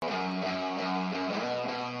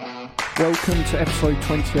Welcome to episode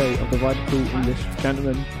 28 of the Radical English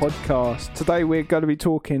Gentleman podcast. Today we're going to be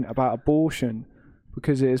talking about abortion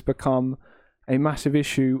because it has become a massive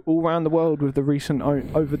issue all around the world with the recent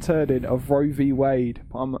overturning of Roe v. Wade.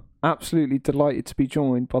 I'm absolutely delighted to be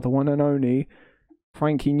joined by the one and only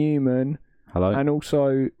Frankie Newman. Hello. And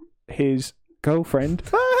also his girlfriend,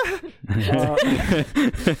 Lexi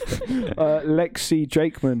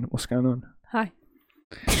Jakeman. What's going on? Hi.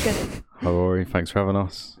 Good. Hi Rory, thanks for having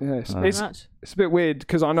us. Yes, Much. it's a bit weird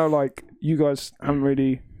because I know like you guys haven't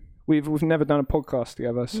really, we've never done a podcast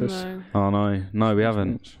together. So No. Oh no, we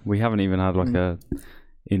haven't. We haven't even had like a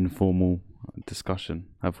informal discussion,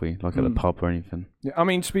 have we? Like at the pub or anything? yeah, I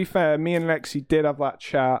mean, to be fair, me and Lexi did have that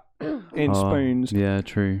chat in Spoons. Yeah,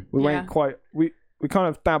 true. We Yeah. went quite, we kind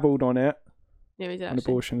of dabbled on it, Yeah, we did on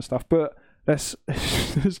actually. abortion and stuff, but let's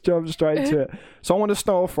jump straight into it. So I want to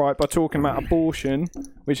start off right by talking about abortion,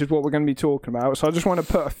 which is what we're going to be talking about. So I just want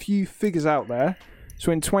to put a few figures out there.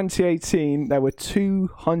 So in 2018, there were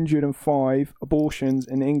 205 abortions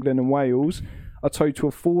in England and Wales. A total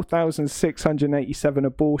of 4,687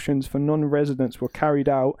 abortions for non-residents were carried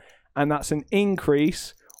out, and that's an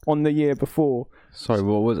increase on the year before. Sorry,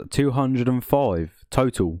 what was it? 205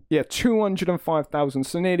 total. Yeah, 205,000.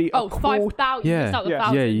 So nearly a quarter. 5,000. Yeah. It's not the Yeah.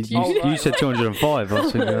 thousand. Yeah, you said 205. I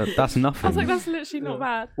was thinking, that's nothing. I was like, that's literally not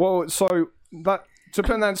bad. Well, so that to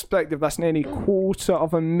put that in perspective, that's nearly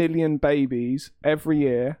 250,000 babies every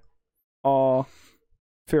year are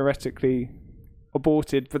theoretically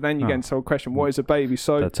aborted. But then you get into the whole question: what is a baby?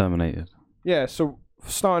 So They're terminated. yeah. So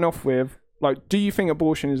starting off with, like, do you think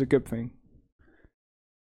abortion is a good thing?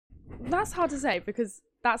 That's hard to say because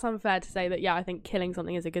that's unfair to say that, yeah, I think killing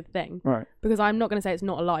something is a good thing. Right. Because I'm not going to say it's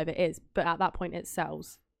not alive, it is. But at that point, it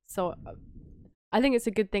sells. So I think it's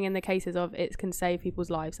a good thing in the cases of it can save people's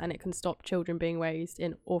lives and it can stop children being raised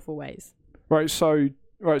in awful ways. Right. So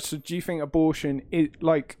do you think abortion is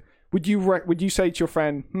like? Would you say to your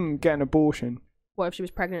friend, get an abortion? What if she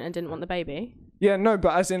was pregnant and didn't want the baby? Yeah, no,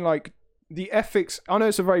 but as in like the ethics, I know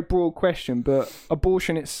it's a very broad question, but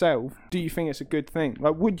abortion itself, do you think it's a good thing?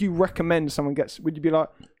 Like, would you recommend someone would you be like,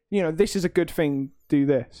 this is a good thing, do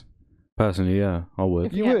this? Personally, yeah, I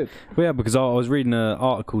would. You Yeah. would? Well, yeah, because I was reading an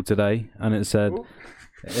article today and it said,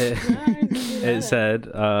 it said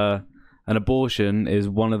an abortion is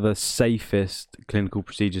one of the safest clinical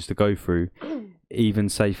procedures to go through, even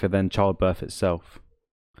safer than childbirth itself.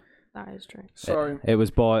 That is true. So, It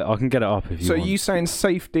was by, I can get it up if you so want. you saying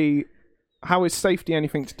safety, how is safety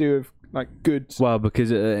anything to do with, like, goods? Well,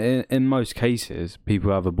 because in most cases,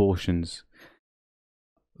 people have abortions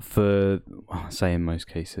say in most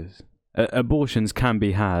cases, abortions can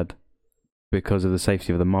be had because of the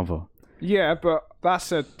safety of the mother. Yeah, but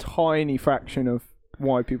that's a tiny fraction of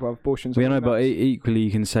why people have abortions. But, but equally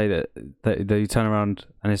you can say that they turn around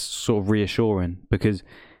and it's sort of reassuring because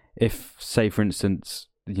if, say, for instance,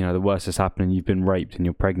 the worst has happened and you've been raped and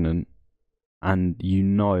you're pregnant and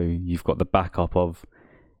you've got the backup of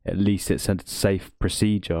at least it's a safe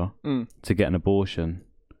procedure to get an abortion,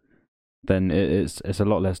 then it's a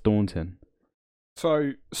lot less daunting.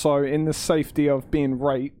 So in the safety of being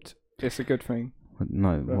raped, it's a good thing.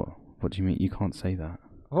 No, what do you mean? You can't say that.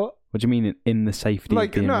 What? What do you mean in the safety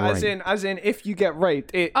of being raped? as in if you get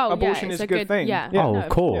raped, abortion it's is a good thing. Yeah. Oh, No, of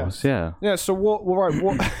course, yeah. Yeah, so what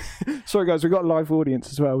sorry guys, we've got a live audience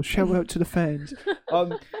as well. Shout out to the fans.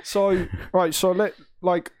 I've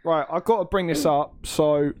got to bring this up,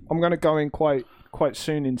 so I'm going to go in quite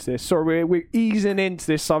soon into this. Sorry, we're easing into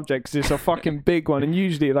this subject because it's a fucking big one, and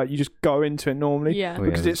usually like you just go into it normally Yeah.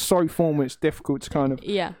 because it's so formal, it's difficult to kind of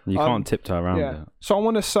Yeah. You can't tiptoe around it. So I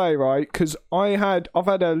want to say, right, because I've had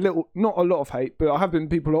not a lot of hate, but I have been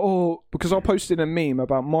people because I posted a meme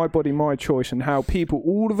about my body, my choice, and how people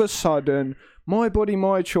all of a sudden, my body,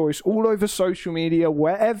 my choice, all over social media,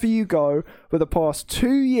 wherever you go, for the past 2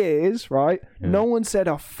 years, right? Yeah. No one said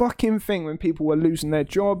a fucking thing when people were losing their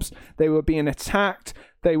jobs, they were being attacked,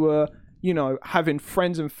 they were, having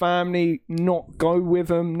friends and family not go with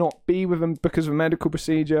them, not be with them because of a medical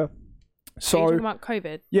procedure. So, Are you talking about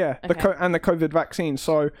COVID? yeah, Okay. and the COVID vaccine.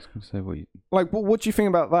 So, I was gonna say what do you think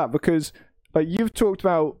about that? Because like you've talked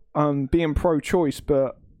about being pro-choice,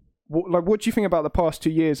 but what do you think about the past 2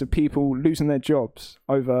 years of people losing their jobs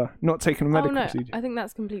over not taking a medical procedure? I think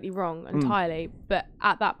that's completely wrong entirely. But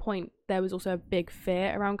at that point, there was also a big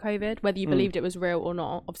fear around COVID, whether you believed it was real or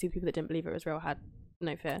not. Obviously, the people that didn't believe it was real had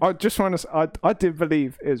no fear. I just want to. I did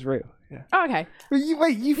believe it was real. Yeah. Oh, okay. But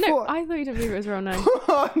you No, thought? I thought you didn't believe it was real. No.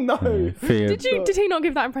 Oh, no. fear. Did he not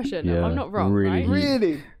give that impression? Yeah, I'm not wrong, really. right?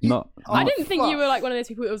 Really? Not. I didn't think you were like one of those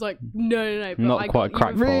people that was like, no. But Not quite you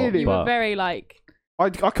crackpot, were, you were but- very like. I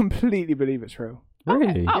completely believe it's real.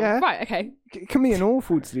 Really? Oh, Yeah. right, okay. It can be an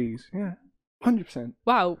awful disease. Yeah, 100%.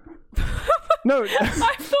 Wow. No.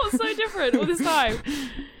 I thought so different all this time.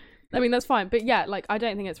 I mean, that's fine. But yeah, like, I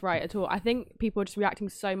don't think it's right at all. I think people are just reacting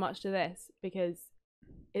so much to this because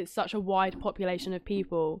it's such a wide population of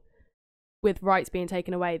people with rights being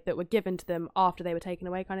taken away that were given to them after they were taken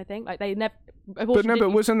away, kind of thing. Like, they never... But no,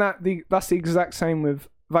 but wasn't that that's the exact same with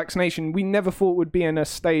vaccination? We never thought would be in a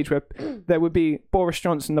stage where there would be Boris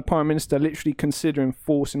Johnson, the Prime Minister, literally considering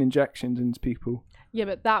forcing injections into people. Yeah,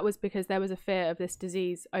 but that was because there was a fear of this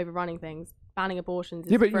disease overrunning things. Banning abortions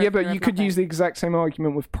is Yeah, for a but fear you of could nothing. use the exact same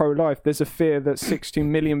argument with pro-life. There's a fear that 16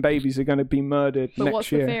 million babies are going to be murdered But next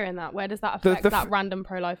what's year. the fear in that? Where does that affect the that random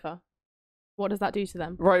pro-lifer? What does that do to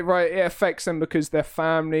them? Right. It affects them because their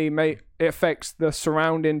family, it affects the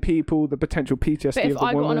surrounding people, the potential PTSD But if of the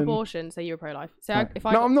I got woman. an abortion, say you were pro-life. So No, if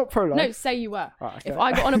I no, got, I'm not pro-life. No, say you were. Right, okay. If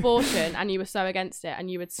I got an abortion and you were so against it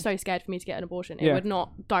and you were so scared for me to get an abortion, it Yeah. would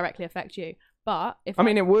not directly affect you. But if I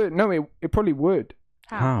mean, it would. No, it probably would.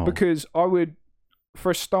 How? Because I would,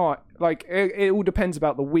 for a start, like, it all depends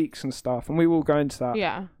about the weeks and stuff, and we will go into that.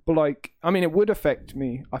 Yeah. But, like, I mean, it would affect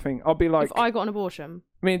me, I think. I'll be like... If I got an abortion.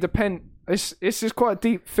 I mean, it depends... It's just quite a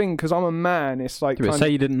deep thing, because I'm a man. It's like... Yeah, but say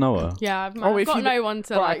you didn't know her. Yeah, I've if got you- no one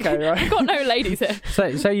to Right, like. okay, right. I've got no ladies here.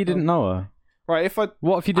 Say you didn't know her. Right, if I...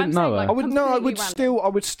 What if you didn't I'm know saying, her? like, I would no. I would completely I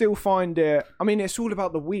would still find it. I mean, it's all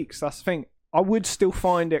about the weeks. That's the thing. I would still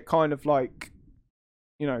find it kind of like,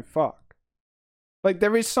 fuck. Like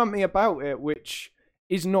there is something about it which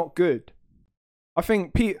is not good. I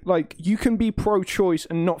think like you can be pro-choice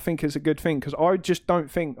and not think it's a good thing, because I just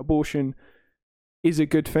don't think abortion is a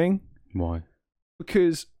good thing. Why?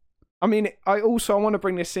 Because I mean, I want to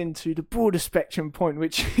bring this into the broader spectrum point,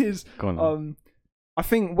 which is Go on. I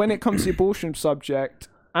think when it comes to the abortion subject,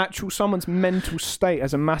 someone's mental state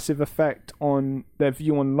has a massive effect on their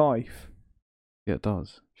view on life. Yeah, it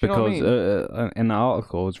does. You know what I Because in the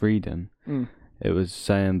article I was reading, it was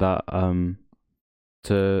saying that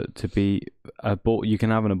to be you can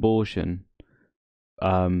have an abortion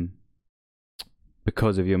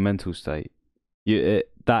because of your mental state. You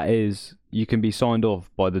can be signed off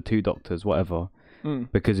by the two doctors, whatever,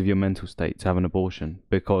 because of your mental state to have an abortion,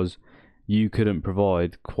 because you couldn't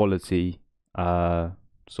provide quality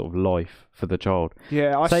sort of life for the child.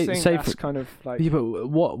 Yeah, I think that's for, kind of like... Yeah, but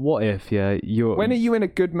what if you're... When are you in a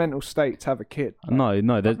good mental state to have a kid? Like,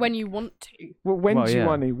 No. When you want to. well, when Well, do you yeah.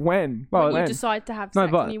 want to? When? When when? you decide to have No,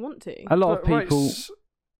 sex but and you want to. A lot of Right, people...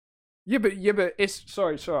 Yeah, but it's...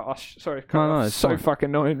 Sorry. Sorry. No, It's it's so fine. fucking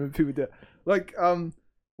annoying when people do it. Like,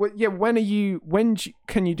 when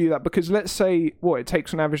can you do that? Because let's say, it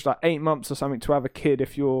takes on average like 8 months or something to have a kid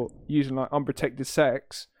if you're using like unprotected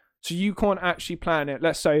sex. So you can't actually plan it.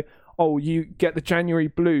 Let's say, you get the January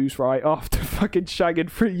blues, right, after fucking shagging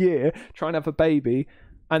for a year, trying to have a baby,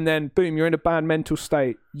 and then boom, you're in a bad mental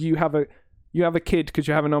state. You have a kid because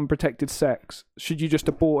you're having unprotected sex. Should you just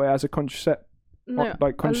abort it as a contraceptive? No, like a lot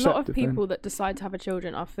of contraceptive people that decide to have a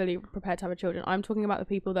children are fully prepared to have a children. I'm talking about the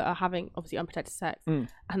people that are having obviously unprotected sex and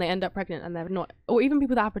they end up pregnant and they're not, or even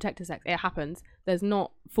people that have protected sex. It happens. There's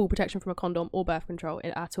not full protection from a condom or birth control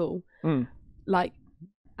at all. Like,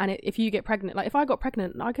 and if you get pregnant, like if I got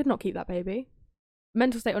pregnant, I could not keep that baby.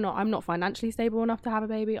 Mental state or not, I'm not financially stable enough to have a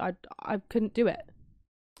baby. I couldn't do it.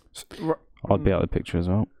 I'd be out of the picture as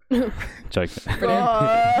well. Joking.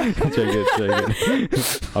 Joking.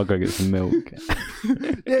 I'll go get some milk.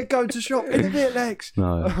 Yeah, go to shop in a bit, Lex.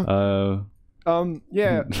 No.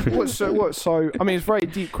 Yeah. So I mean, it's a very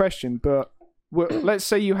deep question, but let's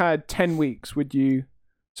say you had 10 weeks. Would you?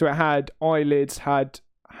 So it had eyelids, had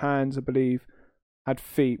hands, I believe, had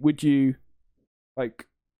feet. Would you, like,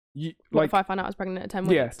 What if I find out I was pregnant at 10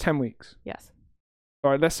 weeks? Yeah, 10 weeks. Yes.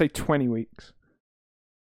 All right, let's say 20 weeks.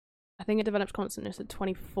 I think it develops consciousness at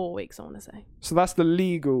 24 weeks, I want to say. So that's the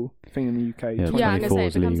legal thing in the UK. Yeah, 20 Yeah, I'm going to say 24 it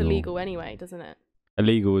is becomes legal. illegal anyway, doesn't it?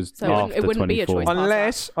 Illegal is So after it wouldn't be a 24.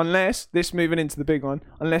 choice. Unless this moving into the big one,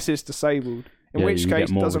 unless it's disabled, in Yeah, which you get case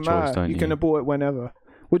it more of a doesn't choice, matter. don't You you? can abort it whenever.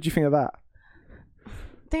 What do you think of that?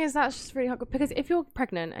 Thing is, that's just really hard because if you're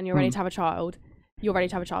pregnant and you're ready to have a child, you're ready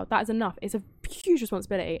to have a child. That is enough. It's a huge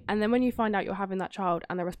responsibility. And then when you find out you're having that child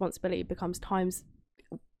and the responsibility becomes times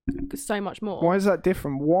so much more. Why is that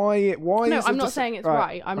different? Why No, is I'm it not saying it's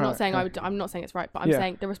right. I'm not saying okay. I'm not saying it's right, but I'm Yeah.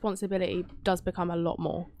 saying the responsibility does become a lot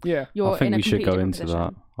more. Yeah. You're I think in a we should completely go different into position.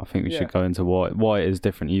 that. I think we Yeah. should go into why it is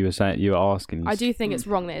different. You were asking. I do think it's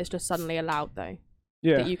wrong that it's just suddenly allowed though.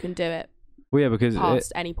 Yeah. That you can do it Well, yeah, because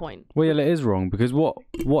past any point. well, yeah, it is wrong because what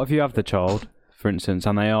if you have the child, for instance,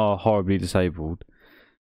 and they are horribly disabled,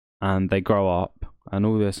 and they grow up and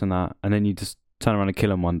all this and that, and then you just turn around and kill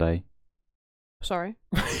them one day. Sorry.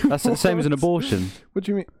 That's the same as an abortion. What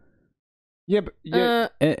do you mean? Yeah, but yeah.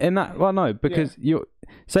 In that, well, no, because you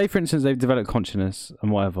say, for instance, they've developed consciousness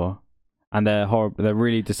and whatever, and they're horrible. They're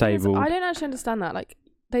really disabled. I don't actually understand that. Like,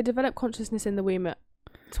 they develop consciousness in the womb at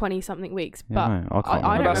 20-something weeks, but Yeah, no,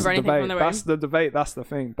 I don't remember anything from the womb. That's the debate. That's the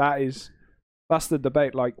thing. That's the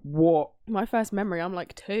debate. Like, what? My first memory, I'm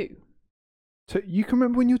like 2. You can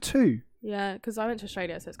remember when you're 2? Yeah, because I went to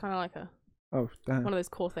Australia, so it's kind of like Oh, damn. one of those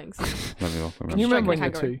core things. Can you remember when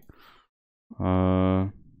you're 2?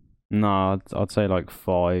 No, I'd say like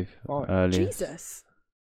 5 earlier. Jesus.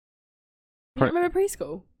 You don't remember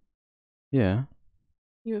preschool? Yeah.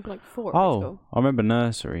 You were like 4 at preschool. I remember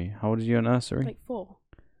nursery. How old did you at nursery? Like 4.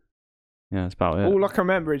 Yeah, that's about it. All I can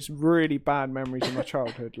remember is really bad memories of my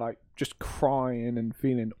childhood, like just crying and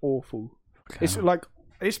feeling awful. Okay. It's like,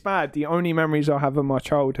 it's bad. The only memories I have of my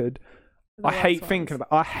childhood, I hate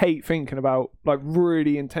thinking about, like,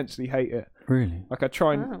 really intensely hate it. Really? Like, I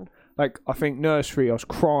try and, like, I think nursery, I was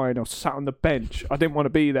crying, I was sat on the bench, I didn't want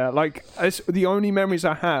to be there. Like, it's the only memories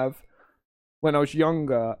I have when I was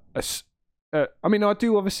younger. I mean, I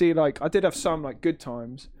do obviously, like, I did have some, like, good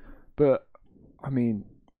times, but, I mean...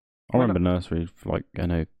 I remember nursery, like,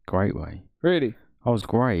 in a great way. Really? I was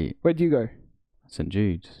great. Where'd you go? St.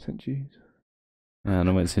 Jude's. St. Jude's. Yeah, and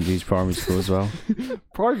I went to St. Jude's Primary School as well.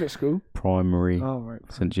 Private school? Primary. Oh, right.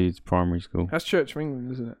 St. Jude's Primary School. That's Church of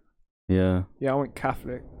England, isn't it? Yeah. Yeah, I went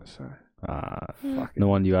Catholic, so... No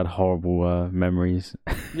wonder you had horrible memories.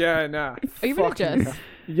 Yeah, nah. Are you religious?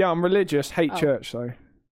 Yeah, I'm religious. Hate church, though.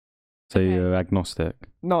 So you're agnostic?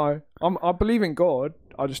 No, I believe in God.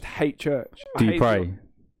 I just hate church. Do you pray?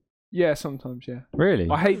 Yeah, sometimes, yeah. Really?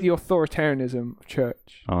 I hate the authoritarianism of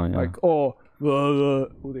church. Oh, yeah. Like, all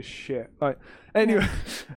this shit. Like, anyway.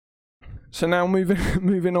 So now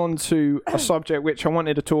moving on to a subject which I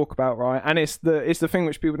wanted to talk about, right? And it's the thing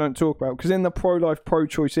which people don't talk about, because in the pro-life,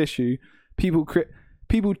 pro-choice issue, people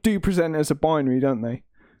do present it as a binary, don't they?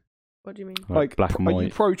 What do you mean? Like black and white. Are you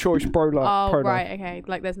pro-choice, pro-life? Oh, pro-life? right, okay.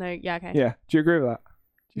 Like, there's no... Yeah, okay. Yeah. Do you agree with that?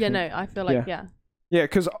 Yeah, no, I feel like, yeah. Yeah,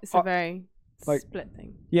 because... It's a very split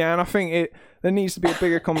thing. Yeah, and I think there needs to be a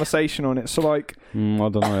bigger conversation on it. So, like... I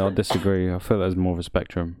don't know. I disagree. I feel there's more of a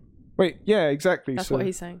spectrum. Wait, yeah, exactly. That's what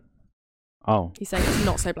he's saying. Oh. He's saying it's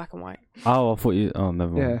not so black and white. Oh, I thought you... Oh,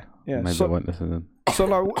 never mind. Yeah. Maybe I won't listen then. So,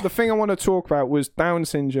 like, the thing I want to talk about was Down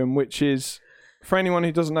syndrome, which is... For anyone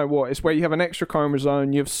who doesn't know what, it's where you have an extra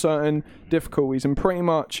chromosome, you have certain difficulties, and pretty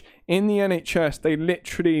much in the NHS, they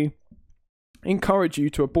literally encourage you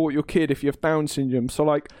to abort your kid if you have Down syndrome. So,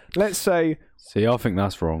 like, let's say... See, I think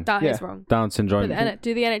that's wrong. That is wrong. Down syndrome. But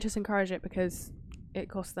do the NHS encourage it because it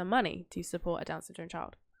costs them money to support a Down syndrome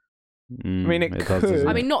child? I mean, it could. Does,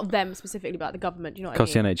 I mean, not them specifically, but the government. Do you know what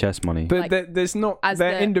costs I mean? the NHS money. But like, there's not...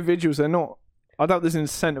 They're individuals, they're not... I doubt there's an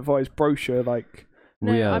incentivized brochure, like...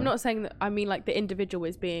 No, I'm not saying that. I mean, like, the individual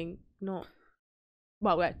is being not...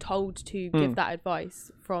 Well, we're told to give that advice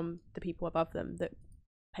from the people above them that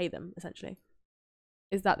pay them, essentially.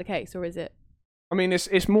 Is that the case, or is it... I mean,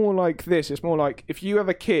 it's more like this. It's more like, if you have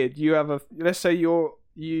a kid, you have a... Let's say you're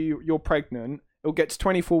pregnant, it'll get to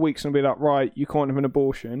 24 weeks and be like, right, you can't have an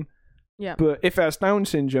abortion. Yeah. But if it has Down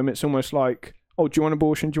syndrome, it's almost like, oh, do you want an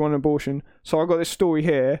abortion? Do you want an abortion? So I got this story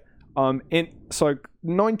here. So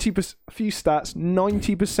 90%, a few stats,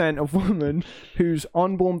 90% of women whose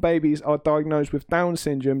unborn babies are diagnosed with Down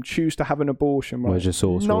syndrome choose to have an abortion. Right? Where's your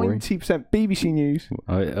source, Rory? 90%. BBC News.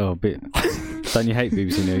 Oh, a bit. Don't you hate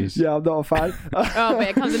BBC News? Yeah, I'm not a fan. Oh, but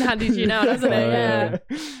it comes in handy to you now, doesn't it?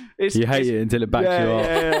 Yeah. You hate it until it backs you up.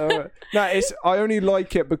 Yeah. No, I only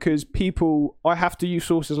like it because I have to use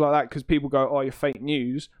sources like that because people go, oh, you're fake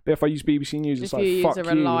news. But if I use BBC News, it's like, fuck you. If you use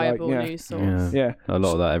a reliable news source. Yeah. A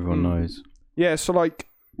lot of that everyone knows. Yeah, so like,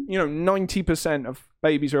 90% of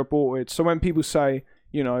babies are aborted. So when people say,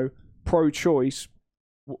 pro-choice,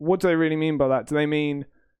 what do they really mean by that? Do they mean,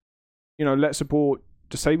 let's abort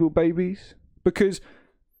disabled babies? Because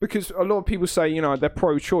a lot of people say, they're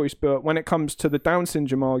pro-choice, but when it comes to the Down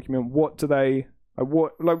syndrome argument, what do they...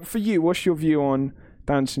 Like, for you, what's your view on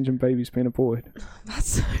Down syndrome babies being aborted?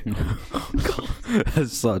 That's so... God.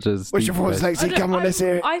 That's such a... What's your thoughts, Lexi? Come on, let's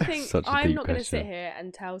hear it. I think I'm not going to sit question. here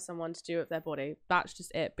and tell someone to do with their body. That's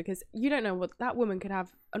just it. Because you don't know what... That woman could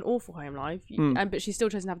have an awful home life, but she's still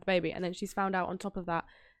chosen to have the baby. And then she's found out on top of that,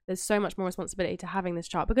 there's so much more responsibility to having this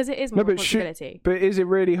child. Because it is more responsibility. But is it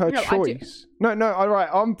really her choice? No, all right.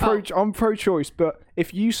 I'm pro-choice. But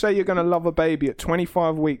if you say you're going to love a baby at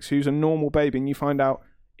 25 weeks who's a normal baby and you find out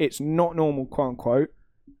it's not normal, quote unquote,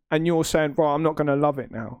 and you're saying, right, I'm not going to love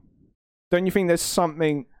it now. Don't you think there's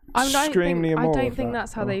something extremely immoral? I don't think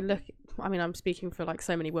that's how they look. I mean, I'm speaking for like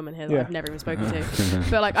so many women here that I've never even spoken to,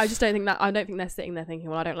 but like I just don't think that. I don't think they're sitting there thinking,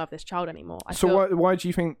 well, I don't love this child anymore. Why do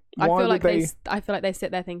you think? I feel like they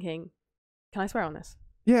sit there thinking, can I swear on this?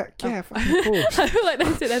 Yeah, of course. I feel like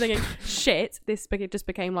they sit there thinking, shit, this just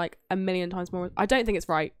became like a million times more. I don't think it's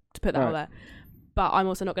right to put that out there, but I'm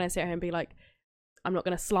also not going to sit here and be like, I'm not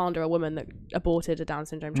going to slander a woman that aborted a Down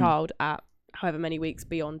syndrome child at however many weeks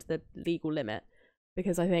beyond the legal limit,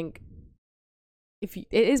 because I think it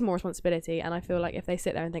is more responsibility, and I feel like if they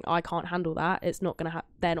sit there and think, I can't handle that, it's not going to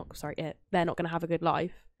they're not going to have a good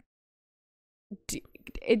life.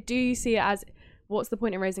 Do you see it as, what's the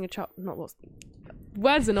point in raising a child?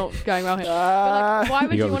 Words are not going well here. But like, why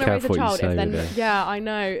would you want to raise a child if then? Yeah, I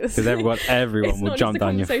know. Because everyone will jump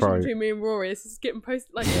down your throat. It's not just a conversation between me and Rory. It's just getting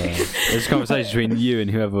posted. Like, it's a conversation between you and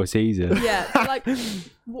whoever sees it. Yeah, like,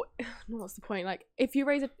 what's the point? Like, if you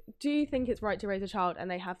do you think it's right to raise a child and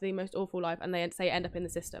they have the most awful life and they end up in the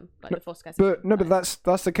system, like the foster care system? But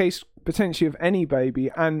that's the case potentially of any baby.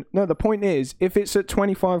 And no, the point is, if it's at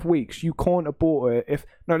 25 weeks, you can't abort it.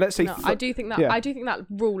 Let's say. I do think that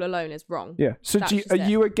rule alone is wrong. Yeah. So are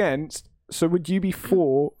you against? So would you be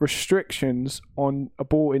for restrictions on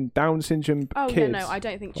aborting Down syndrome kids? Oh yeah, no, I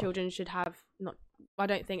don't think children should have I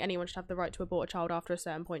don't think anyone should have the right to abort a child after a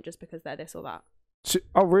certain point just because they're this or that. So,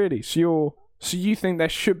 oh really? So you think there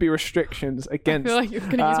should be restrictions against? I feel like you're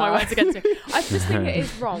going to use my words against it. I just think it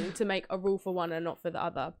is wrong to make a rule for one and not for the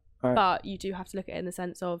other. Right. But you do have to look at it in the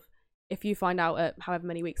sense of, if you find out at however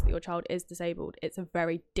many weeks that your child is disabled, it's a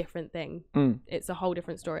very different thing. It's a whole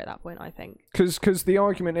different story at that point, I think. Because the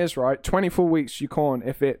argument is, right, 24 weeks you can't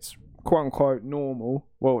if it's quote unquote normal.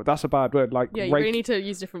 Well, that's a bad word. Like, yeah, you really need to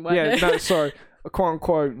use different words. Yeah, no, sorry, quote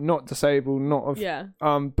unquote not disabled, not of. Yeah.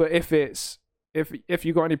 But if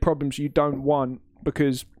you got any problems you don't want,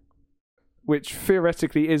 which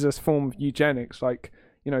theoretically is a form of eugenics, like,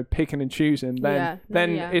 picking and choosing, then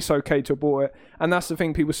it's okay to abort it. And that's the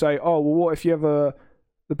thing, people say, oh, well, what if the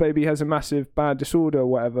baby has a massive bad disorder or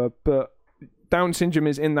whatever? But Down syndrome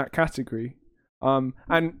is in that category. And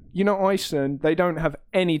Iceland, they don't have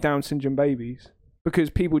any Down syndrome babies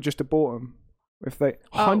because people just abort them. If they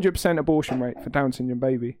 100% abortion rate for Down syndrome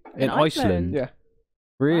baby in Iceland. Yeah,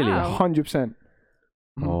 really, 100%.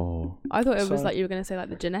 Oh, I thought it was like you were going to say like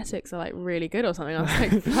the genetics are like really good or something. I was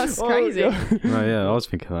like, that's crazy. No, yeah, I was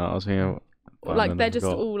thinking that. I was thinking, like they're just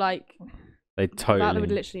all like. They totally. That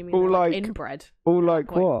would literally mean all like inbred. All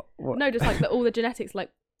like what? No, just like all the genetics. Like,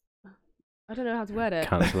 I don't know how to word it.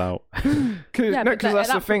 Cancel out. Because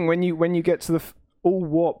that's the thing. When you get to the all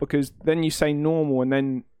what, because then you say normal, and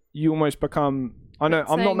then you almost become. I know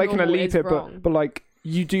I'm not making a leap here, but like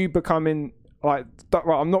you do become in. Like,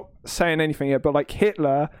 right, I'm not saying anything here, but like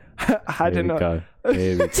Hitler had an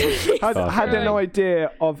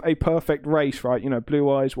idea of a perfect race, right?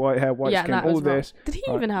 Blue eyes, white hair, white skin, all this. Did he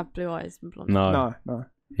even have blue eyes and blonde? No.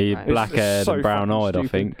 He had black haired and brown eyed, I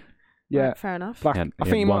think. Yeah, right, fair enough.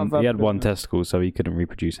 He had one testicle, so he couldn't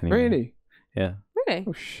reproduce anymore. Really? Yeah. Really?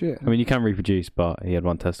 Oh shit. I mean, you can reproduce, but he had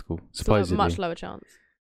one testicle. Supposedly. Much lower chance.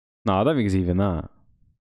 No, I don't think it's even that.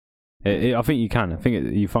 I think you can. I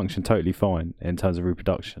think you function totally fine in terms of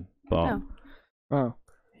reproduction. But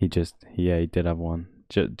he did have one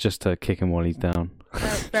just to kick him while he's down.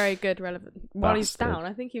 Very good, relevant. While he's down,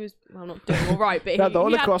 I think he was not doing all right, but he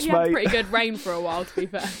had pretty good reign for a while. To be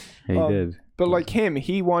fair, he did. But like him,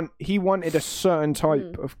 he wanted a certain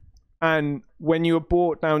type of, and when you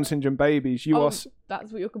abort Down syndrome babies,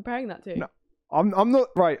 that's what you're comparing that to. No, I'm not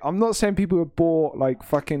right. I'm not saying people abort like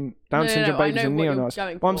fucking Down syndrome babies and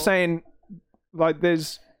neonates. But I'm saying like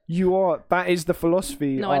that is the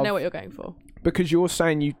philosophy. No, I know what you're going for. Because you're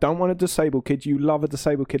saying you don't want a disabled kid, you love a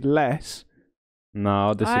disabled kid less. No,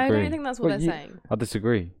 I disagree. I don't think that's what they're saying. I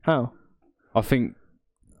disagree. How? I think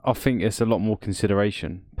it's a lot more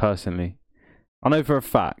consideration, personally. I know for a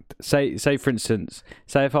fact, say for instance,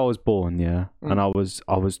 if I was born, and I was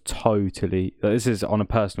totally, this is on a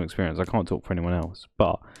personal experience, I can't talk for anyone else,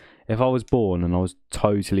 but if I was born and I was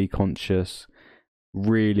totally conscious,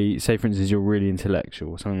 really, say for instance, you're really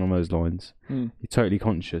intellectual, something along those lines, you're totally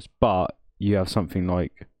conscious, but you have something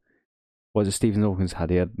like, what was it Stephen Hawking's had?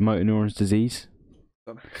 He had motor neurons disease.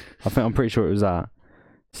 I'm pretty sure it was that.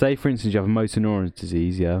 Say for instance, you have a motor neurons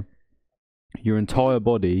disease, your entire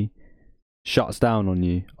body shuts down on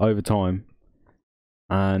you over time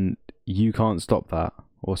and you can't stop that,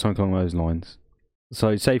 or something along those lines.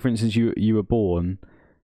 So say for instance you were born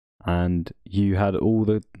and you had all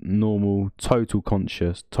the normal total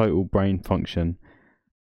conscious, total brain function,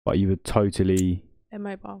 but you were totally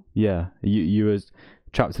immobile. You were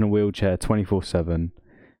trapped in a wheelchair 24/7,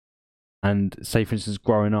 and say for instance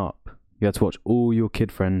growing up You had to watch all your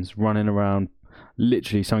kid friends running around,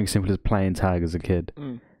 literally something simple as playing tag as a kid.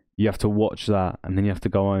 You have to watch that, and then you have to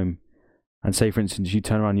go home. And say, for instance, you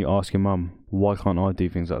turn around and you ask your mum, why can't I do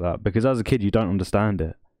things like that? Because as a kid, you don't understand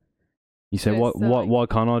it. You say, why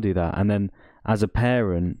can't I do that? And then as a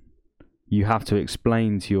parent, you have to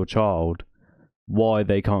explain to your child why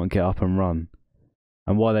they can't get up and run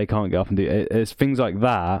and why they can't get up and do it. It's things like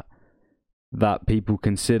that that people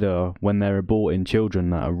consider when they're aborting children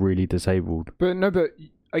that are really disabled. But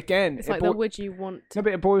again, it's like, would you want to... No,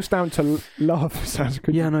 but it boils down to love. Sounds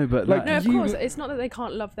good. Yeah, no, but... Like, no, of course, it's not that they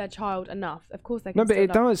can't love their child enough. Of course they can. No, but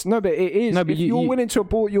it does. No, but it is. No, but if you're willing to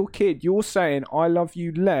abort your kid, you're saying, I love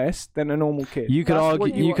you less than a normal kid. You could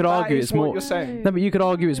argue it's more... What you're saying. No, but you could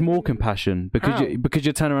argue it's more compassion because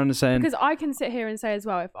you're turning around and saying... Because I can sit here and say as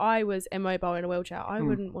well, if I was immobile in a wheelchair, I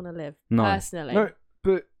wouldn't want to live, personally. No,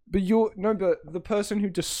 but the person who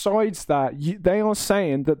decides that they are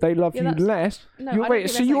saying that they love you less. No,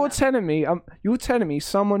 so you're telling me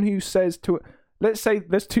someone who says to, let's say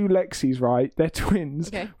there's two Lexis, right? They're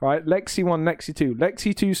twins, right? Lexi 1, Lexi 2.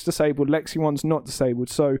 Lexi 2's disabled. Lexi 1's not disabled.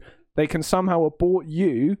 So they can somehow abort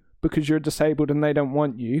you because you're disabled and they don't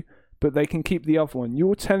want you, but they can keep the other one.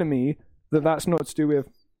 You're telling me that that's not to do with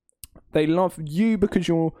they love you because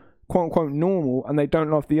you're quote unquote normal and they don't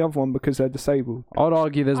love the other one because they're disabled. I'd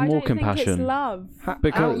argue there's more compassion. Think it's love.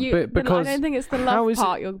 Because I don't think it's the love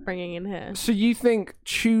part you're bringing in here. So you think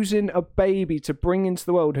choosing a baby to bring into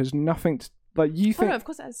the world has nothing to you think? No, of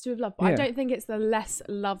course it has to do with love, but I don't think it's the less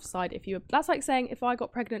love side. That's like saying if I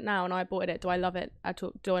got pregnant now and I aborted it, do I love it at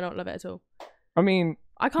all? Do I not love it at all? I mean,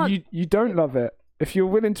 I can't. You don't love it if you're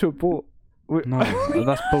willing to abort. No,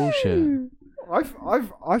 that's bullshit.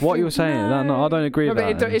 What you're saying? No, I don't agree with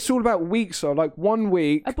that. It's all about weeks. So, like 1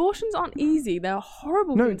 week. Abortions aren't easy. They're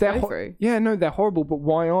horrible things to go through. Yeah, no, they're horrible. But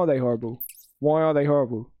why are they horrible?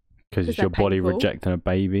 Because it's your body rejecting a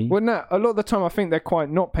baby. Well, no, a lot of the time I think they're quite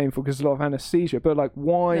not painful because a lot of anesthesia. But like,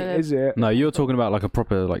 why is it? No, you're talking about like a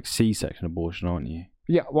proper like C-section abortion, aren't you?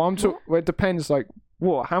 Yeah, well, I'm talking. Well, it depends. Like,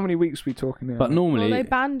 what? How many weeks are we talking now? But normally, they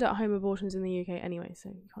banned at-home abortions in the UK anyway, so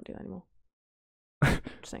you can't do that anymore.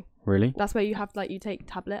 Just saying. Really? That's where you have you take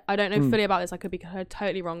tablet. I don't know fully about this. I could be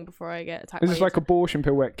totally wrong before I get attacked. This is like abortion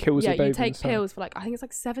pill where it kills the baby. Yeah, you take pills for I think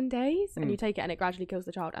it's 7 days, and you take it and it gradually kills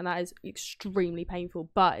the child, and that is extremely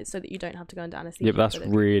painful. But it's so that you don't have to go into anesthesia. Yeah, but that's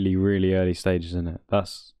really, really early stages, isn't it?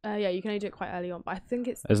 That's. Yeah, you can only do it quite early on, but I think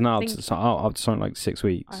it's. It's now up to something like 6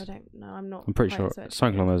 weeks. I don't know. I'm not. I'm pretty sure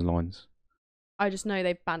something along those lines. I just know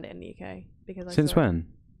they've banned it in the UK because. Since when?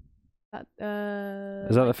 That,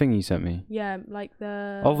 is that the thing you sent me? Yeah, like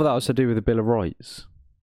the... Oh, that was to do with the Bill of Rights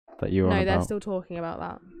that you were on about. No, they're still talking about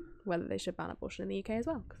that. Whether they should ban abortion in the UK as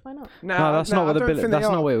well. Because why not? No, that's not what the bill... That's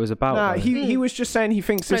not what it was about. No, he was just saying he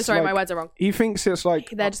thinks it's sorry, my words are wrong. He thinks it's like...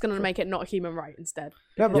 They're just going to make it not a human right instead.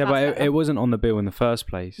 Yeah, but it wasn't on the bill in the first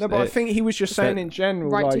place. No, but I think he was just saying in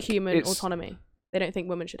general... Right to human autonomy. They don't think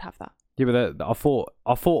women should have that. Yeah, but I thought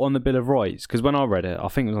on the Bill of Rights, because when I read it, I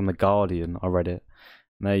think it was on The Guardian, I read it.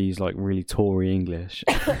 They use really Tory English,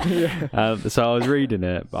 so I was reading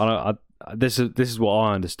it. But this is what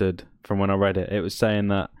I understood from when I read it. It was saying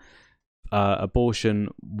that abortion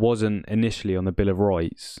wasn't initially on the Bill of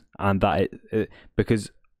Rights, and that it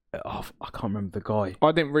because I can't remember the guy.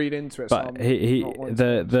 I didn't read into it, but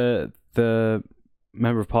the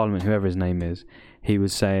member of Parliament, whoever his name is, he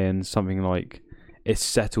was saying something like it's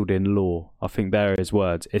settled in law. I think there are his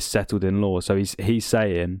words. It's settled in law. So he's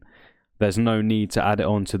saying. There's no need to add it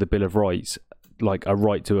on to the Bill of Rights, like a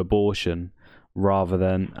right to abortion, rather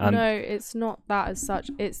than... No, it's not that as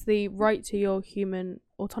such. It's the right to your human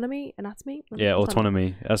anatomy. Yeah,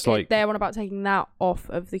 autonomy. That's they're on about taking that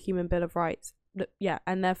off of the Human Bill of Rights. Yeah,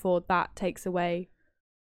 and therefore that takes away...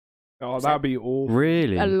 Oh, that'd be awful.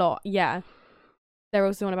 Really? A lot, yeah. They're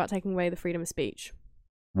also on about taking away the freedom of speech.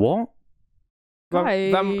 What?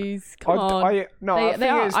 Guys, come on. I'm not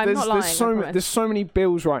lying. There's so many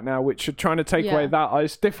bills right now which are trying to take away that.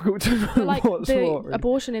 It's difficult to know what's what. Really.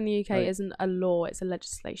 Abortion in the UK isn't a law; it's a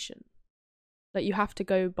legislation. You have to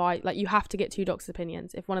go by. You have to get 2 doctors'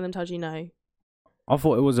 opinions. If one of them tells you no, I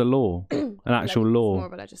thought it was a law, an actual law. It's more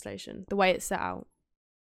of a legislation. The way it's set out,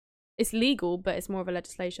 it's legal, but it's more of a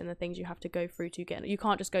legislation. The things you have to go through to get. You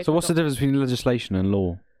can't just go. So what's the difference between legislation and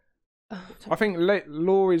law? I think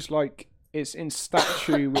law is it's in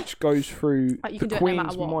statute which goes through the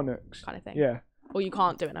Queen's monarchs kind of thing. Yeah. Or you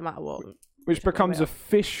can't do it no matter what. Which becomes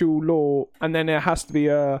official law, and then there has to be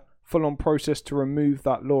a full-on process to remove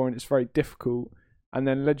that law, and it's very difficult. And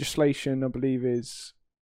then legislation, I believe, is...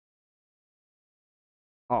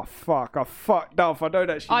 Oh fuck! I fucked up. I don't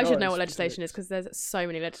actually. I should know it's what legislation is because there's so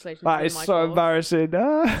many legislations. That in is my so course. embarrassing.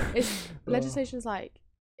 It's legislation's like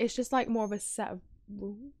it's just like more of a set of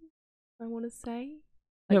rules. I want to say.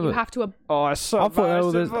 Like Yeah, you but- have to. Oh, it's so I thought that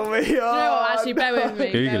was embarrassing for me. You know what? Oh, Actually, bear with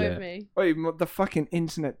me. Google bear it. with me. Wait, the fucking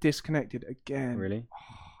internet disconnected again. Really?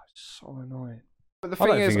 It's so annoying. But the I thing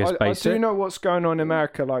don't is, think it's I do basic. know what's going on in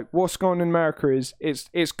America. Like, what's going on in America is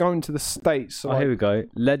it's going to the states. So Oh, here we go.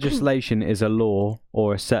 Legislation is a law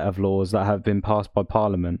or a set of laws that have been passed by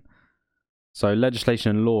Parliament. So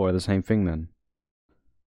legislation and law are the same thing then.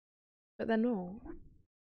 But they're not.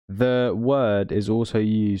 The word is also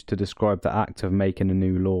used to describe the act of making a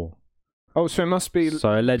new law. oh, so it must be.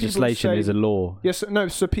 So legislation say- is a law. Yes, no.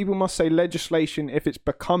 So people must say legislation if it's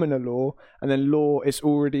becoming a law, and then law is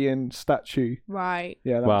already in statute. Right.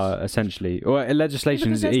 Yeah. That's, Well, essentially. Or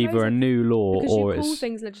legislation is there's either loads a of- new law Because or you call it's...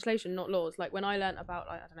 things legislation, not laws. Like when I learnt about,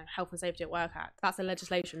 like, I don't know, Health and Safety at Work Act, that's a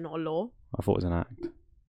legislation, not a law. I thought it was an act.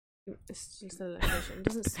 It's just a legislation. It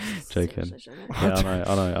doesn't. It's Joking. legislation. Yeah,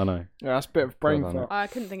 I know. yeah, that's a bit of brain Well done. fuck. I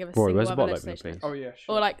couldn't think of a Rory, single where's the other bottle opener, legislation. please? Oh yeah.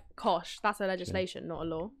 Sure. Or like Kosh, that's a legislation, not a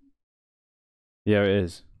law. Yeah, it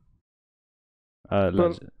is. But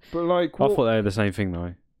like, I what, thought they were the same thing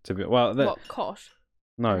though. To be well, What Kosh?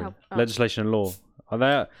 no, How- oh. legislation and law.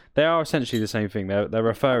 They are essentially the same thing. They're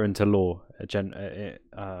referring to law,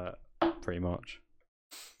 pretty much.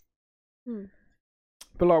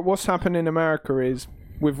 but like, what's happened in America is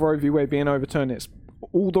with Roe v. Wade being overturned, it's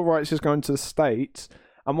all the rights is going to the states.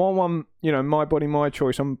 And while I'm, my body, my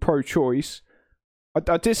choice, I'm pro-choice.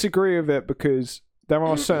 I disagree with it because there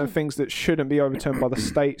are certain things that shouldn't be overturned by the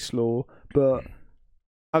state's law. But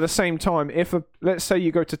at the same time, let's say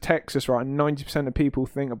you go to Texas, right, and 90% of people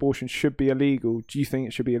think abortion should be illegal, do you think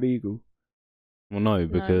it should be illegal? Well, no,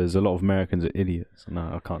 because a lot of Americans are idiots. No,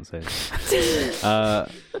 I can't say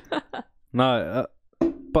that.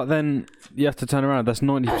 But then you have to turn around. That's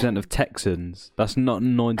 90% of Texans. That's not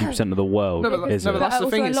 90% of the world, is it? But that's the Also,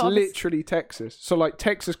 thing. a It's lot of literally Texas. So like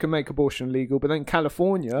Texas can make abortion legal, but then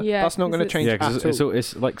California, Yeah, that's not going to because change Yeah, at because all.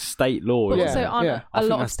 it's like state law. But Yeah, also, aren't yeah. I a think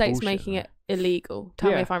lot of that's states bullshit, making though. it illegal?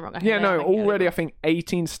 Tell me if I'm wrong. Yeah, They no, are making it already I illegal. think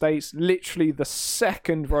 18 states, literally the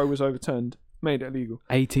second Roe was overturned, made it illegal.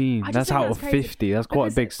 18. I just That's think out that's of crazy. 50. That's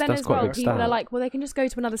quite a Because big. then That's as quite well, a big people stat. are like, well, they can just go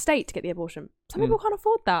to another state to get the abortion. Some people can't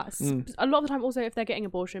afford that. A lot of the time, also, if they're getting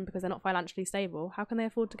abortion because they're not financially stable, how can they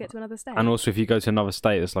afford to get to another state? And also, if you go to another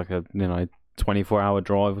state, it's like a 24-hour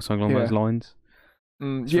drive or something along those lines.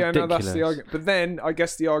 It's Yeah, no, that's the ridiculous. argument. But then I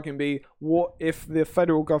guess the argument be, what if the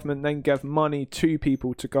federal government then gave money to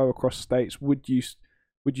people to go across states? Would you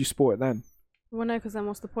support it then? Well, no, because then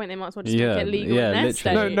what's the point? They might as well just Yeah, make it legal yeah, in their literally.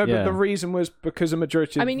 state. No, but Yeah. the reason was because a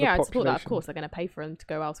majority of I mean, the yeah, I'd population. support that. Of course, they're going to pay for them to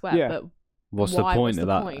go elsewhere. Yeah. But What's the Why? point What's of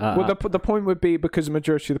the that? point? Well, the point would be because the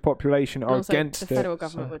majority of the population are also, against the federal it.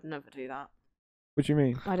 government so- would never do that. What do you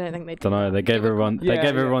mean? I don't think they'd. don't know. They gave everyone. They Yeah,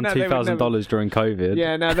 gave yeah. everyone No, they would $2,000 during COVID.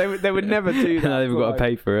 Yeah, no, they would never do that. Now they've got but, to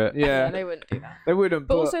pay for it. Yeah, Yeah, they wouldn't do that. they wouldn't.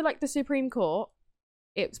 But also, like the Supreme Court,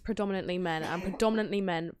 it's predominantly men, and predominantly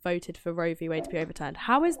men voted for Roe v. Wade to be overturned.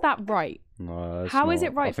 How is that right? No, How is not.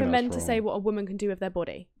 it I right for think men that's to say wrong. what a woman can do with their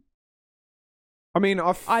body? I mean,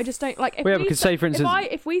 I just don't like. If Well, yeah, we because sat- say, for instance-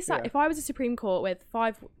 if I was a Supreme Court with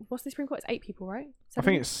what's the Supreme Court? It's 8 people, right? I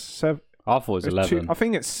think it's 7. I thought it was 11. I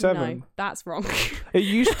think it's 7. No, that's wrong. It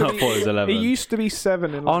used to I be. thought it was 11. It used to be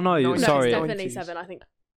 7. In Oh, no, No, sorry. it's definitely 7. I think.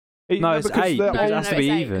 No, it's because 8. the- Because it has to be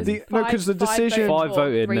it's 8, even. 'cause The- no, 'cause the five decision- voted 5 for,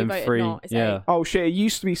 voted 3 and then voted 3. not. It's Yeah. 8. Oh shit! It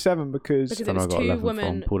used to be 7 because Because I it was got 2 11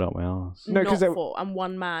 women from. Pulled out my ass. No, 'cause not they- for, and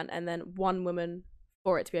 1 man, and then 1 woman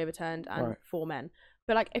for it to be overturned, and Right. 4 men.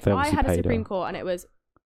 But like, if They I obviously had a paid Supreme her. Court and it was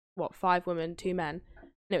 5 women, 2 men, and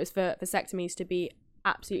it was for vasectomies to be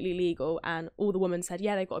absolutely legal, and all the women said,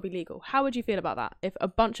 yeah, they've got to be legal. How would you feel about that? If a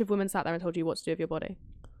bunch of women sat there and told you what to do with your body,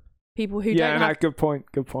 people who yeah, don't no, have. good point.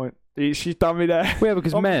 Good point. She's done me there. Well, yeah,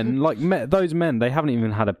 because those men, they haven't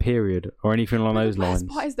even had a period or anything along But those the best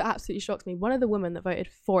lines. part is that absolutely shocks me. One of the women that voted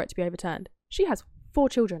for it to be overturned, she has 4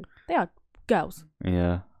 children. They are girls.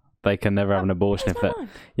 Yeah, they can never have an abortion if Where's my that. mind?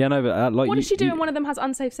 Yeah, no, but like, What does she do when one of them has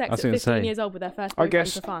unsafe sex I was at gonna 15 say. years old with their first I boyfriend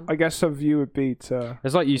guess. for fun? I guess her view would be to.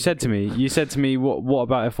 It's like you said to me. You said to me, "What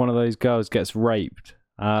about if one of those girls gets raped?"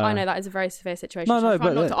 I know that is a very severe situation. No, so no, I'm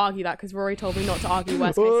trying but not to argue that because Rory told me not to argue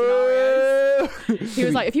worst case scenarios. He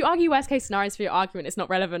was like, if you argue worst case scenarios for your argument, it's not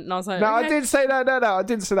relevant. And I was like, No, I okay. didn't say that. No, I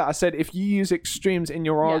didn't say that. I said if you use extremes in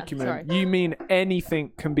your Yeah, argument, sorry. you mean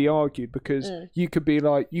anything can be argued because you could be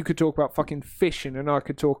like, you could talk about fucking fishing, and I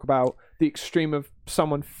could talk about the extreme of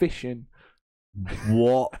someone fishing.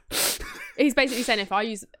 what. He's basically saying if I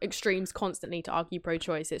use extremes constantly to argue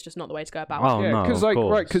pro-choice, it's just not the way to go about it. Oh, no, because of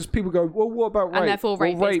course. because people go, well, what about rape? And therefore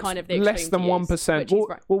rape is rape's kind of the less extreme than to use, 1%. which he's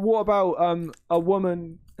right. Well, what about a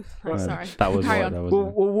woman? I'm sorry. That was Carry right. on. That was Well,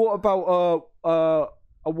 what about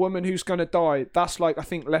a woman who's going to die? That's like, I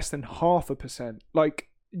think, less than 0.5%. Like,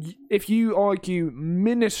 if you argue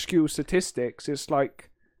minuscule statistics, it's like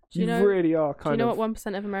you really are kind of. Do you know what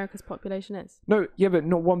 1% of America's population is? No, yeah, but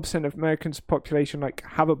not 1% of Americans' population like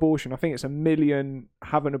have abortion. I think it's 1 million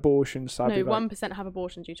have an abortion. Sadly, No, 1% have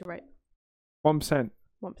abortion due to rape. 1%.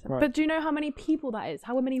 1%. Right. But do you know how many people that is?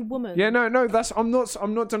 How many women? Yeah, no, that's I'm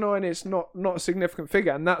not denying it's not a significant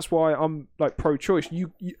figure, and that's why I'm like pro-choice.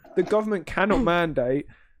 The government cannot mandate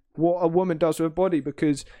what a woman does with her body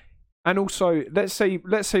because, and also let's say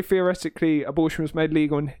theoretically abortion was made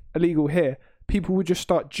illegal here. People would just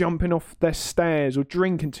start jumping off their stairs or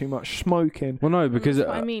drinking too much, smoking. Well, no, because That's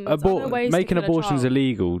what I mean. There's other ways to making kill a abortions child.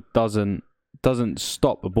 illegal doesn't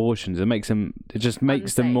stop abortions. It just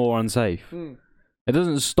makes them Unsafe. more unsafe. It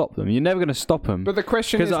doesn't stop them. You're never going to stop them. But the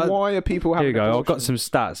question is, why are people having Here you go. I've abortions? got some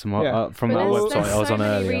stats from But that there's website I was so on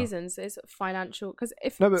many earlier. reasons. It's financial. Because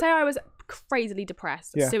if No, but- say I was crazily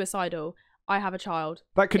depressed, Yeah. suicidal, I have a child.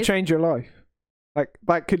 That could change your life. Like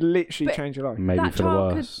that could literally But change your life. Maybe that for the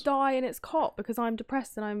child worse. could die in its cot because I'm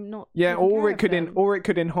depressed and I'm not. Yeah, taking or care it could of them. or it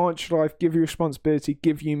could enhance your life, give you responsibility,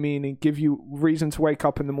 give you meaning, give you reason to wake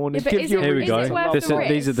up in the morning, Yeah, but give is you it, a Here we reason go. Is it to worth love This the is- life.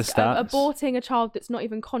 these are the risk of stats. aborting a child that's not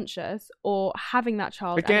even conscious, or having that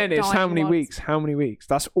child? and Again, it it's how dying many whilst- weeks? How many weeks?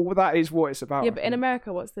 That's all. That is what it's about. Yeah, I but in think.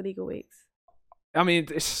 America, what's the legal weeks? I mean,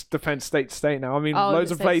 it depends state to state now. I mean, Oh,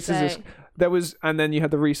 loads of state to places. state. There was, and then you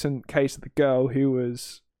had the recent case of the girl who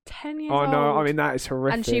was. 10 years Oh old. no! I mean, that is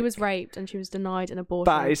horrific. And she was raped and she was denied an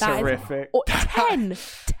abortion. That is horrific. 10.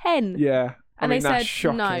 Yeah. I And mean, they that's said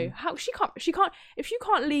shocking. no. How she can't. If you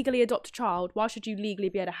can't legally adopt a child, why should you legally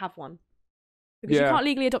be able to have one? Because you Yeah. can't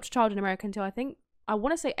legally adopt a child in America until I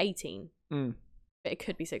want to say 18. Mm. But it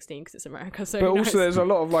could be 16 because it's America. So But who also, knows? there's a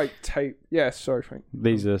lot of like tape. Yeah, sorry, Frank.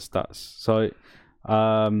 These are stats. So,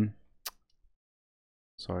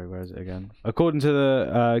 sorry, where is it again? According to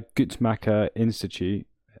the Guttmacher Institute,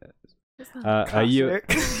 What's that?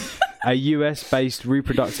 Classic. a US-based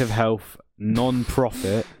reproductive health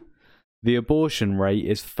non-profit, the abortion rate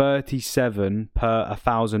is 37 per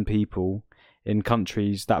 1,000 people in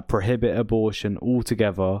countries that prohibit abortion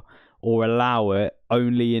altogether or allow it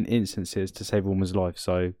only in instances to save a woman's life.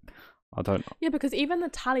 So, I don't. Yeah, because even the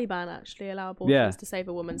Taliban actually allow abortions Yeah. to save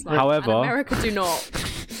a woman's life. However- and America do not.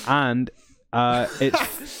 And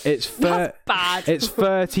it's That's bad. It's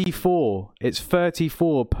 34. It's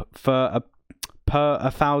 34 per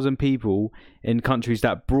 1,000 people in countries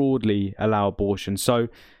that broadly allow abortion. So,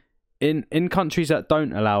 in countries that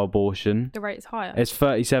don't allow abortion, The rate is higher. it's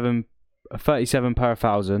 37 per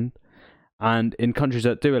 1,000, and in countries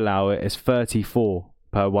that do allow it, it's 34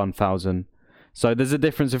 per 1,000. So there's a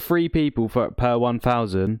difference of 3 people per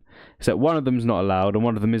 1,000, except one of them's not allowed and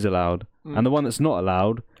one of them is allowed. And the one that's not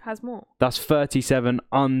allowed, Has more. that's 37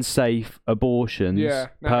 unsafe abortions Yeah,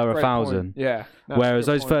 that's a per great 1,000. point. Yeah. that's a Whereas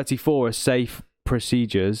good those point. 34 are safe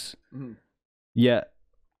procedures, Mhm. yet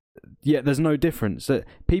there's no difference. That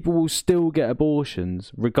people will still get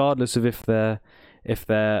abortions regardless of if they're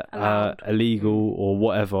Allowed. illegal or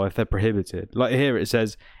whatever, if they're prohibited. Like here it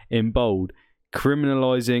says in bold,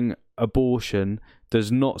 criminalizing abortion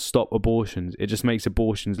does not stop abortions. It just makes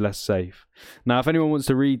abortions less safe. Now, if anyone wants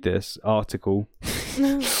to read this article,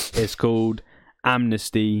 it's called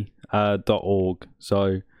amnesty.org.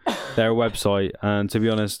 So they're a website, and to be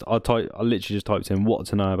honest, I literally just typed in what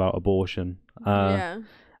to know about abortion. Yeah.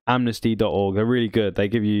 Amnesty.org. They're really good. They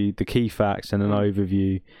give you the key facts and an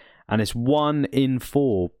overview, and it's 1 in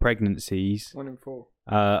 4 pregnancies 1 in 4.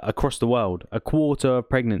 across the world. A quarter of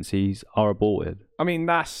pregnancies are aborted. I mean,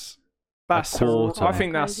 that's quarter. I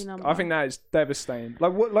think Crazy number. that is devastating.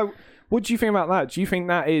 Like what do you think about that? Do you think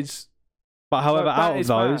that is? But however, That out of is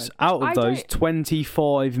those, I don't-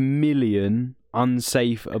 25 million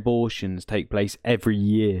unsafe abortions take place every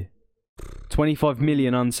year. 25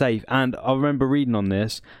 million unsafe, and I remember reading on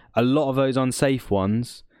this. A lot of those unsafe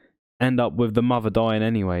ones end up with the mother dying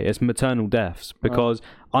anyway. It's maternal deaths because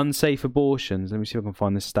unsafe abortions. Let me see if I can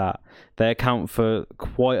find this stat. They account for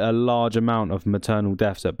quite a large amount of maternal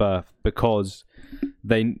deaths at birth because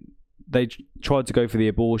they tried to go for the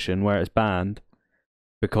abortion where it's banned.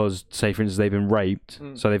 Because, say for instance, they've been raped,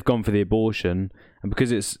 so they've gone for the abortion, and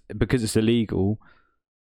because it's illegal,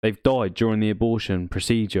 they've died during the abortion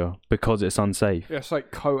procedure because it's unsafe. Yeah, it's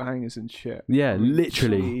like coat hangers and shit. Yeah, I mean,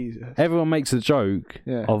 literally. Jesus. Everyone makes a joke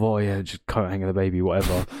Yeah. of, oh yeah, just coat hanger the baby,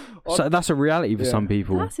 whatever. So that's a reality for some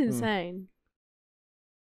people. That's insane.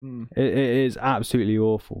 It is absolutely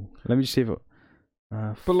awful. Let me just see if it...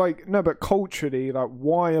 But like, no, but culturally, like,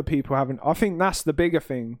 why are people having? I think that's the bigger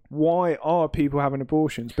thing. Why are people having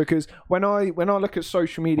abortions? Because when I look at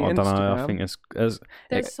social media, I don't Instagram, know. I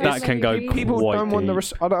think so can go many people quite don't want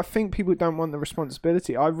deep. I think people don't want the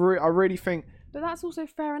responsibility. I really think. But that's also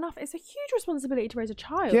fair enough. It's a huge responsibility to raise a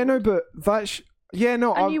child. Yeah, no, but that's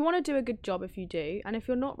no. And you want to do a good job if you do, and if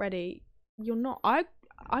you're not ready, you're not. I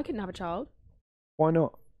couldn't have a child. Why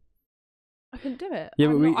not? I couldn't do it. Yeah,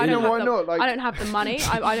 but why not? Like, I don't have the money.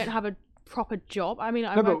 I don't have a proper job. I mean,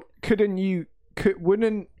 but couldn't you?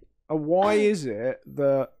 Wouldn't? Why is it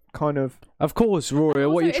that kind of? Of course, Rory.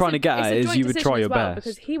 What you're trying to get at is you would try your best.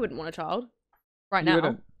 Because he wouldn't want a child right You now.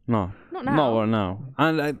 wouldn't? No, Not now. not right now.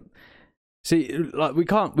 And see, like we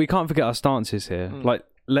can't forget our stances here. Like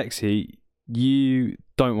Lexi, you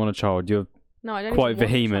don't want a child. You're No, I don't quite even want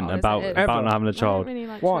a vehement child, about is it? not having a I child. don't really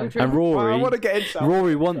like Why? children. And Rory, I want to get into that.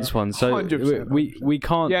 Rory wants one, so 100%. we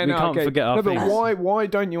can't okay. forget our No, but things. why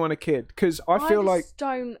don't you want a kid? Because I feel like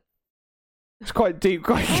don't. it's quite deep.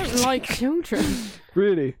 I don't like children,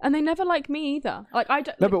 Really. and they never like me either. Like I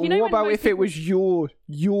don't. No, like, but you know what when about most if it people- was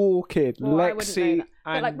your kid, Well, I wouldn't know Lexi, that.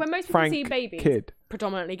 But and like when most people Frank see babies, kid?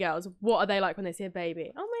 predominantly girls, what are they like when they see a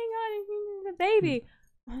baby? Oh my god, it's a baby.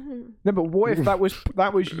 No, but what if that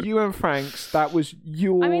was you and Frank's? That was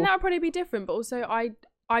your. I mean, that would probably be different, but also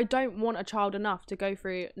I don't want a child enough to go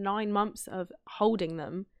through 9 months of holding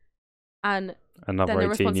them, and Another then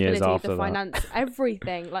the 18 years responsibility, after the that. finance,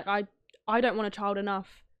 everything. Like I don't want a child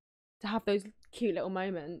enough to have those cute little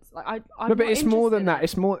moments. Like I'm No, but not it's more interested than in that. it.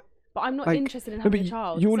 It's more. But I'm not like- interested in no, having but a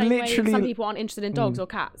child. you're Same way literally- some people aren't interested in dogs or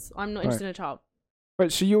cats. I'm not interested in a child.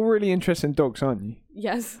 Right, so you're really interested in dogs, aren't you?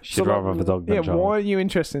 Yes, She'd So, rather like, have a dog than a child. why are you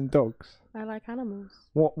interested in dogs? I like animals.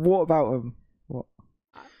 What about them? What?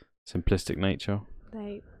 Simplistic nature.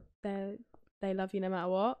 They love you no matter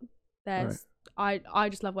what. I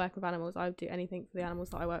just love working with animals. I would do anything for the animals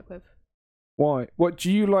that I work with. Why? What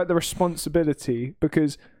do you like the responsibility?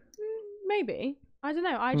 Because Maybe. I don't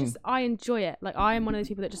know. I enjoy it. Like I am one of those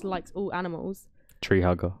people that just likes all animals. Tree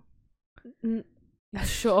hugger.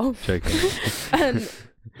 Sure. Joking. And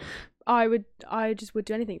I just would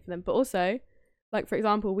do anything for them. But also, like for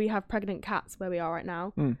example, we have pregnant cats where we are right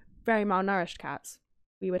now. Very malnourished cats.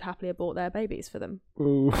 We would happily abort their babies for them.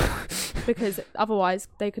 ooh. Because otherwise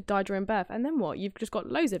they could die during birth. And then what? You've just got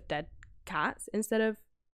loads of dead cats instead of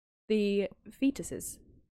the fetuses.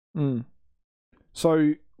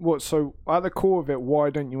 So what? So at the core of it, why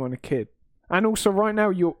don't you want a kid? And also, right now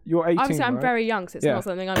you're 18. Obviously, I'm right? very young, so it's Yeah. not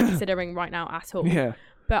something I'm considering right now at all. Yeah.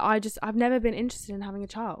 But I've never been interested in having a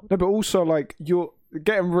child. No, but also like you're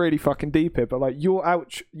getting really fucking deep here. But like your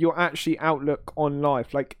actually outlook on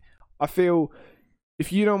life. Like I feel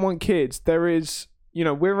if you don't want kids, there is. You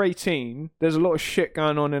know, we're 18. There's a lot of shit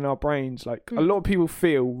going on in our brains. Like a lot of people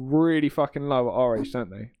feel really fucking low at our age, don't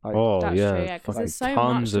they? Like, That's true, yeah, because there's so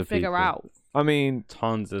much to figure out. I mean,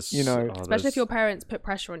 Tons of Especially if your parents put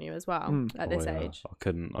pressure on you as well at this age. I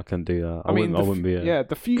couldn't do that. I mean, I wouldn't be.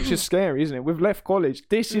 The future's scary, isn't it? We've left college.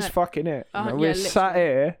 This is fucking it. You know, we're sat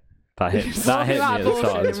here. That hit me at the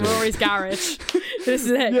start of this in week. Rory's garage. This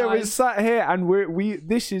is it. Yeah, we're guys. sat here, and we.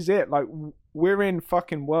 This is it. Like we're in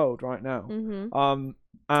fucking world right now.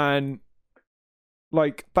 And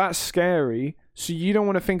like that's scary. So you don't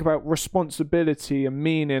want to think about responsibility and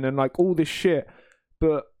meaning and like all this shit.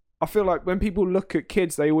 But I feel like when people look at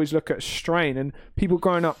kids, they always look at strain, and people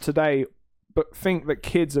growing up today, but think that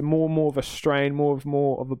kids are more and more of a strain, more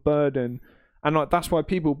of a burden, and like that's why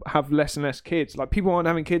people have less and less kids. Like people aren't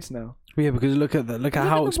having kids now. Yeah, because look at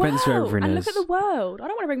how expensive everything and is. look at the world. I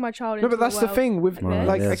don't want to bring my child into No, but that's the world thing with like this.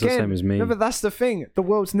 like it's the again. same as me. No, but that's the thing. The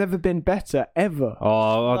world's never been better ever.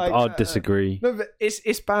 Oh, Like, I'd disagree. No, but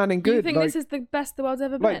it's bad and Do good. you think like, this is the best the world's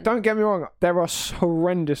ever been? like, don't get me wrong. There are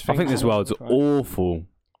horrendous I things. think this in the world's world, right? awful.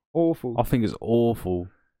 Awful. I think it's awful.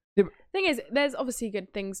 Thing is, there's obviously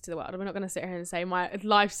good things to the world. I'm not going to sit here and say my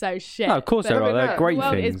life's so shit. No, of course but there are. They're great the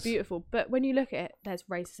world things. is beautiful, but when you look at it, there's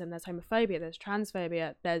racism, there's homophobia, there's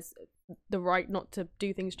transphobia, there's the right not to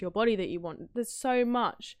do things to your body that you want. There's so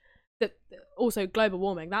much. That also global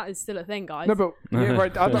warming, that is still a thing, guys. No, but yeah,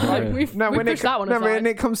 right. I don't, like, We've when pushed that one no, aside. when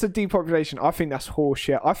it comes to depopulation, I think that's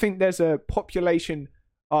horseshit. I think there's a population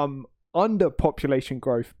underpopulation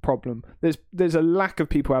growth problem. There's a lack of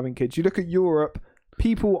people having kids. You look at Europe.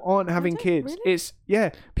 People aren't having kids. Really? It's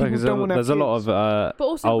people Because don't want to have there's a lot of but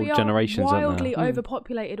also old we are generations, aren't wildly there?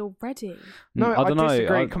 overpopulated already. No, I don't know.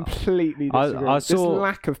 disagree. Completely disagree. I There's saw-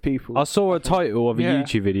 lack of people. I saw a title of a Yeah.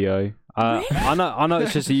 YouTube video. I know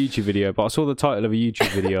it's just a YouTube video, but I saw the title of a YouTube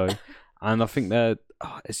video, and I think they're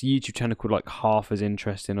it's a YouTube channel called like Half as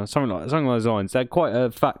Interesting or something along those lines. They're quite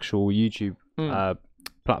a factual YouTube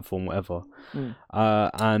platform, whatever.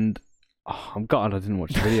 And I'm gutted I didn't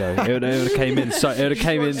watch the video. It would have came in so. It would have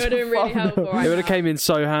came in. It would have been really helpful. It would have came in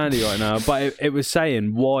so handy right now. But it was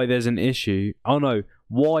saying why there's an issue. Oh no,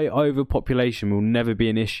 why overpopulation will never be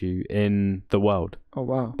an issue in the world. Oh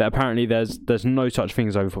wow. That apparently there's no such thing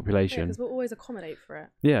as Yeah, overpopulation. because we'll always accommodate for it.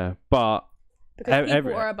 Yeah, but Because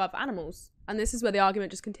people are above animals, and this is where the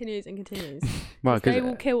argument just continues and continues. well, They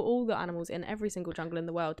will kill all the animals in every single jungle in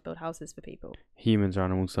the world to build houses for people. humans are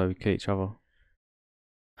animals, so we kill each other.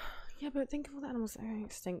 Yeah, but think of all the animals that are going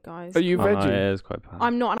extinct, guys. Are you I know, veggie? it is quite bad.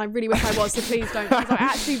 I'm not, and I really wish I was, so please don't, because I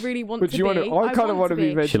actually really want But to you be. I kind of want to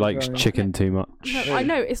be veggie. She likes guys. chicken too much. No, I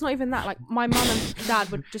know, it's not even that. Like, my mum and dad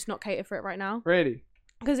would just not cater for it right now. Really?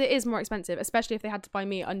 Because it is more expensive, especially if they had to buy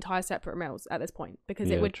me entire separate meals at this point. Because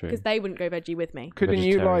Yeah, it would, true. because they wouldn't go veggie with me. Couldn't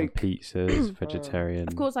you Vegetarian like? pizzas, vegetarian?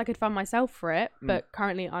 Of course, I could fund myself for it, but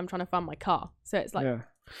currently I'm trying to fund my car. So it's like, Yeah.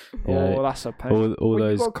 Yeah. Oh, that's a pain. all Well,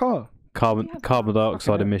 those you got a car. carbon Yeah, dioxide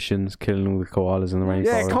fucking emissions killing all the koalas in the rainforest.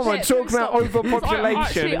 Yeah, come on, Shit, talk about stop.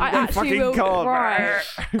 overpopulation. I and actually fucking will. car. Right.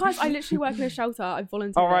 Guys, I literally work in a shelter. I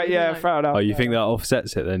volunteer. All right, yeah, fair enough. Oh, you think that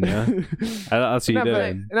offsets it then? Yeah, that's what you're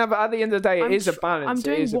doing. No, but at the end of the day, it is a balance. I'm It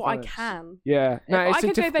doing is a what I balance. can. Yeah, no, If it's I a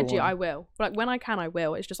could go difficult veggie, one. I will. Like when I can, I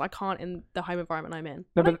will. It's just I can't in the home environment I'm in.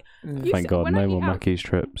 No, Like, but you Thank s- God, when I no more eat out- Mackey's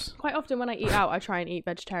trips. Quite often when I eat out, I try and eat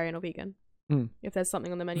vegetarian or vegan. If there's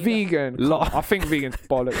something on the menu. vegan. I think vegan's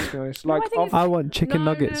bollocks. To be honest, No, I like think it's- I want chicken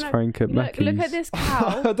No, nuggets, no. Frank, at Look Mackey's. at this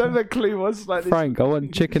cow. I don't know clue what's like. This. Frank, I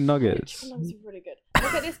want chicken nuggets. Chicken nuggets are really good.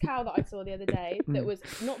 Look at this cow that I saw the other day that was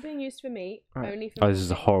not being used for meat, Right. only for Oh, this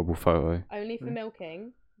is a milking. horrible photo. Only for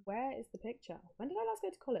milking. Where is the picture? When did I last go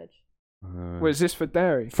to college? Was this for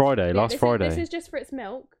dairy? Friday, Yeah, last this Friday. This is just for its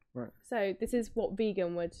milk. Right. So this is what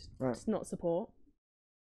vegan would Right. just not support.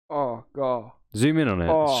 Oh god, Zoom in on it.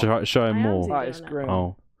 Oh. Show him I am more. zooming. that is on it. grim.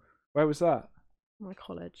 Oh, Where was that? My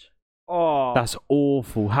college. Oh, that's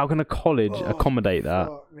awful. How can a college Oh, accommodate that?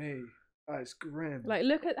 Fuck me. That is grim. Like,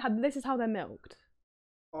 look at how this is how they're milked.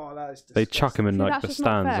 Oh, that is. They chuck them in See, like that's the just not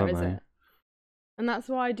stands, fair, aren't is they? it? And that's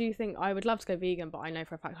why I do think I would love to go vegan, but I know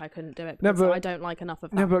for a fact I couldn't do it No, because but- I don't like enough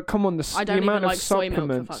of that. No, but come on, the I don't amount even of like soy milk, for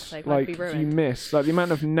supplements fuck's sake, I'd like be you ruined. miss, like the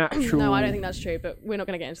amount of natural. No, I don't think that's true, but we're not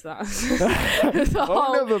going to get into that. It's a Oh,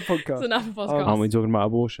 whole- another it's podcast. enough of podcast. Aren't we talking about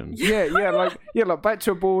abortion? Yeah, like back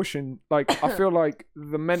to abortion. Like I feel like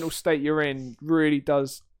the mental state you're in really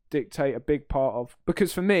does dictate a big part of,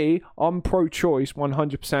 because for me, I'm pro-choice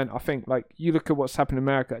 100%. I think like you look at what's happened in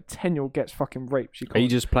America, a 10-year-old gets fucking raped. Are you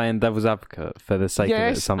just playing devil's advocate for the sake of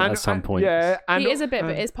it at some point? Yeah, and He is a bit,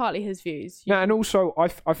 but it's partly his views. no, and also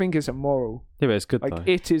I think it's immoral. Yeah, but it's good Like though.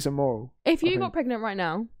 it is immoral. If I you think- got pregnant right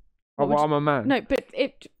now, Oh, what would well, I'm a man. no, but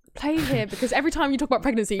it play here because every time you talk about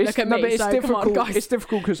pregnancy, you look at no, me. but it's So difficult. come on, guys. It's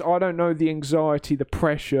difficult because I don't know the anxiety, the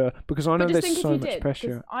pressure, because I know But just there's think if so you much did, 'cause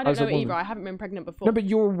pressure. I don't as a know it either. woman. I haven't been pregnant before. No, but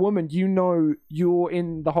you're a woman. You know you're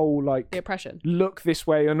in the whole like the oppression. look this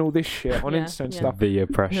way and all this shit on Yeah, Insta and yeah. stuff. The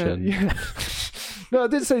oppression. Yeah. No, I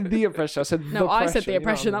didn't say the oppression. I said No, the I pressure, said the you know what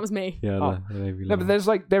I oppression. mean? That was me. Yeah, Oh. maybe No, but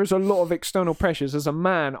there's a lot of external pressures. As a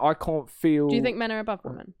man, I can't feel. Do you think men are above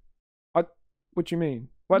women? What do you mean?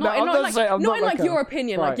 Well, not no, in, I'm not not saying- I'm not in like like your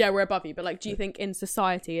opinion, Right. like yeah, we're above you. But like, do you think in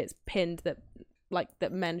society it's pinned that like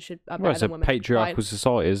that men should are better Well, it's a than women? patriarchal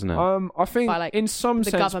society, isn't it? I think By, like, in some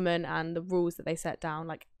The sense, government and the rules that they set down,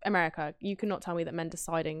 like America, you cannot tell me that men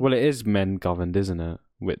deciding. Well, it is men governed, isn't it?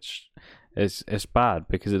 Which it's bad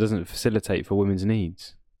because it doesn't facilitate for women's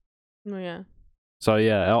needs. Oh, yeah. So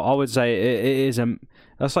yeah, I would say it is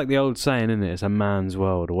that's like the old saying, isn't it? It's a man's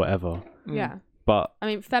world or whatever. Yeah. But I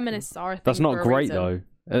mean, feminists are a thing that's not for a great reason. though.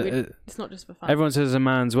 It's not just for fun. Everyone says it's a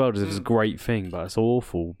man's world as if it's a great thing, but it's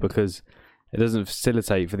awful because it doesn't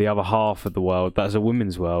facilitate for the other half of the world. That's a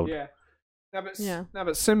women's world. Yeah. Yeah. No,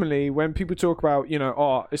 but similarly, when people talk about,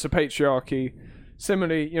 it's a patriarchy,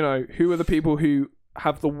 similarly, who are the people who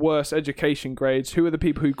have the worst education grades? Who are the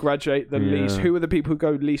people who graduate the least? Yeah. Who are the people who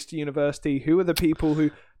go least to university? Who are the people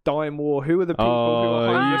who die in war? Who are the people Oh,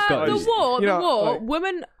 who are you've highly got- the exposed? war, You the know, war. like-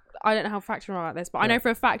 Women, I don't know how factual about this, but I Yeah. know for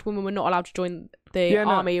a fact women were not allowed to join the Yeah,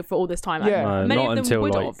 no. army for all this time. Yeah. No, many not of them until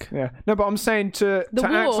would like have. Yeah. No, but I'm saying to The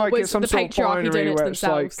act war like was it's some the sort of patriarchy doing binary it where to it's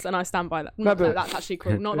themselves, like, and I stand by that. No, Not that but- that's actually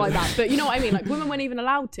cruel, not like that. But you know what I mean? Like women weren't even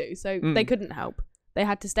allowed to, so they couldn't help. They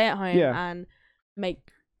had to stay at home Yeah. and make.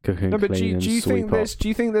 cooking, no, but do clean, you and think sweep there's up. do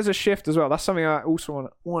you think there's a shift as well? That's something I also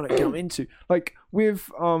want to come into. Like with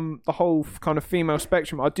the whole kind of female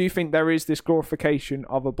spectrum, I do think there is this glorification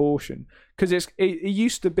of abortion because it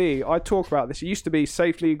used to be. I talk about this. It used to be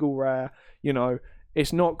safe, legal, rare.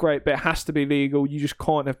 it's not great, but it has to be legal. You just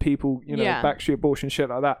can't have people, backstreet abortion, shit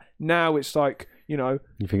like that. Now it's like, you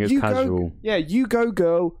think it's casual. You go,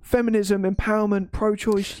 girl. Feminism, empowerment,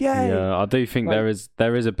 pro-choice. Yay. Yeah, I do think there is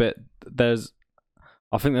a bit.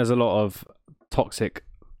 I think there's a lot of toxic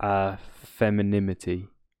femininity.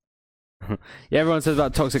 Yeah, everyone says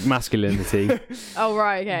about toxic masculinity. Oh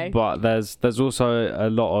right, okay. But there's also a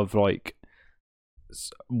lot of like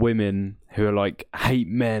women who are like hate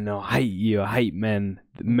men or hate you or hate men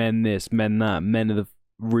this, men that, men are the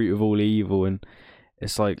root of all evil, and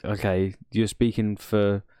it's like, okay, you're speaking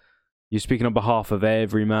on behalf of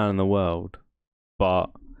every man in the world,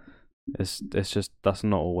 but it's just that's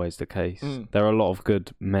not always the case. There are a lot of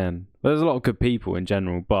good men. There's a lot of good people in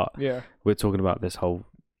general, but we're talking about this whole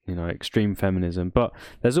extreme feminism. But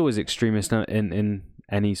there's always extremists in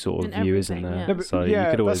any sort of view, isn't there? Yeah. No, but, so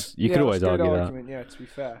you could always argue that. Yeah, to be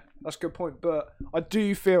fair, that's a good point. But I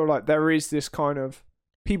do feel like there is this kind of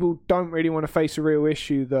people don't really want to face a real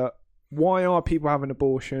issue that why are people having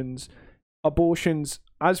abortions? Abortions,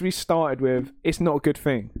 as we started with, it's not a good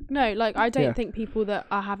thing. No, like I don't think people that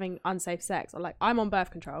are having unsafe sex are like, I'm on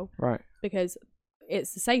birth control, right? Because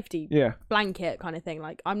it's a safety blanket kind of thing.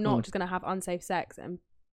 Like I'm not just gonna have unsafe sex and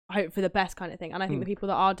hope for the best kind of thing. And I think the people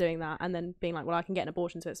that are doing that and then being like, well, I can get an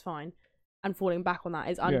abortion, so it's fine, and falling back on that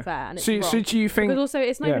is unfair and it's wrong. So do you think? Because also,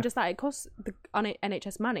 it's not even just that; it costs the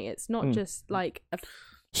NHS money. It's not just like.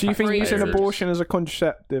 So you think using abortion as a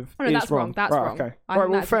contraceptive no, that's wrong? That's wrong. Okay. I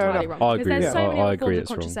think that's fair entirely enough. wrong. I agree. There's so many I other agree. forms of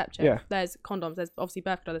contraception. Yeah. There's condoms. There's obviously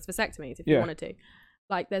birth control. There's vasectomies if you wanted to.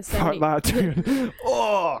 Like there's so many. That, dude.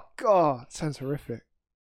 Oh god, sounds horrific.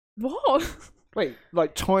 What? Wait,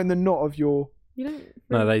 like tying the knot of your. You don't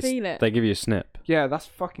really feel it. They give you a snip. Yeah, that's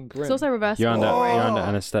fucking grim. It's also reversible. You're under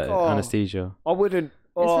anesthesia. I wouldn't.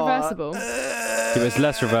 It's reversible. Yeah, but it's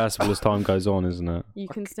less reversible as time goes on, isn't it? You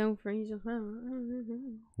can still freeze your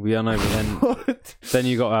sperm. We are no, but then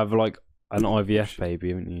you got to have like an IVF baby,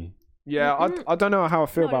 haven't you? Yeah, I don't know how I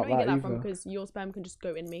feel about that either. Because your sperm can just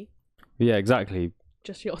go in me. Yeah, exactly.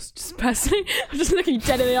 Just yours, just personally. I'm just looking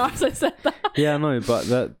dead in the eyes. I said that. Yeah, I know,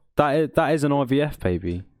 but that is an IVF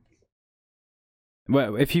baby.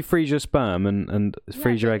 Well, if you freeze your sperm and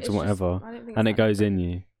freeze your eggs and whatever, and it goes in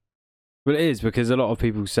you. Well, it is, because a lot of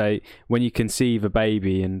people say when you conceive a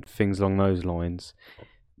baby and things along those lines,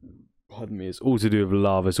 pardon me, it's all to do with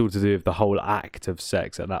love. It's all to do with the whole act of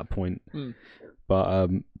sex at that point.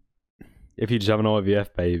 But if you just have an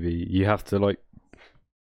IVF baby, you have to like.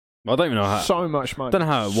 I don't even know how. So much money. I don't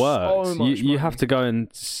know how it works. So much you have to go and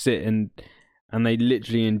sit and they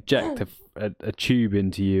literally inject a tube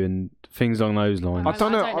into you and things along those lines. I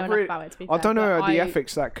don't know. I don't know the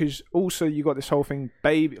ethics of that, because also you got this whole thing,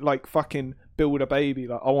 baby, like fucking build a baby.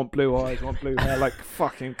 Like I want blue eyes, I want blue hair. Like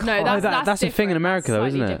fucking. No, that's a thing in America, though,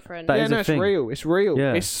 isn't it? Different. That is it's real. It's real.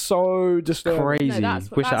 Yeah. It's so disturbing. Crazy.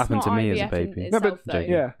 Wish that happened to me as a baby. No, but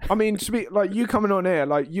yeah, I mean, to be like you coming on here,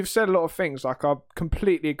 like you've said a lot of things. Like I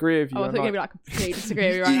completely agree with you. Oh, I thought you were like completely disagree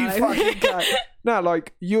with you right now. You fucking guy. No,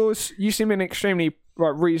 like you seem an extremely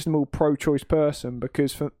like reasonable pro-choice person,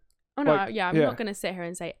 because for. Oh no, I'm not going to sit here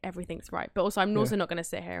and say everything's right, but also I'm also not going to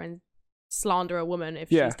sit here and slander a woman if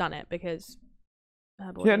she's done it, because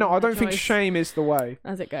I don't think shame is the way.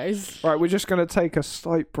 As it goes. Right, we're just going to take a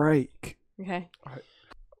slight break. Okay. Right.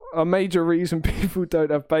 A major reason people don't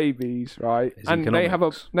have babies, right, and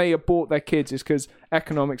economics. they abort their kids is because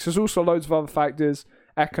economics. There's also loads of other factors,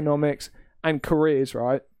 economics and careers,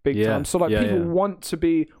 right, big time. So like people want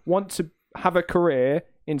to have a career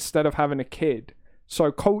instead of having a kid. So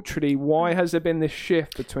culturally, why has there been this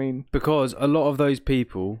shift between? Because a lot of those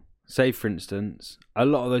people, say for instance, a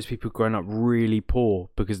lot of those people grown up really poor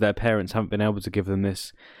because their parents haven't been able to give them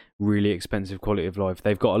this really expensive quality of life.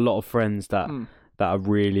 They've got a lot of friends that are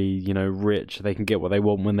really, rich. They can get what they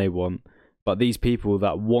want when they want. But these people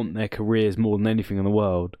that want their careers more than anything in the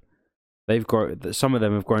world, some of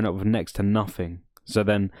them have grown up with next to nothing. So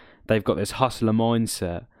then they've got this hustler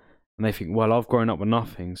mindset, and they think, well, I've grown up with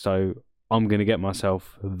nothing, so I'm going to get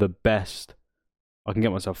myself the best. I can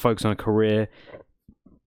get myself focused on a career.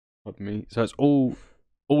 So it's all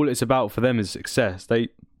it's about for them is success.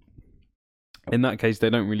 In that case, they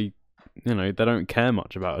don't really, they don't care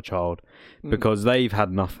much about a child because they've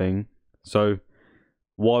had nothing. So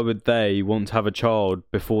why would they want to have a child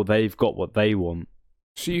before they've got what they want?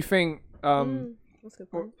 So you think, that's a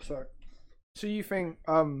good point. sorry. So you think,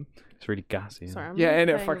 it's really gassy. Sorry,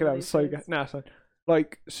 innit? Fucking hell, so gassy. Nah, so.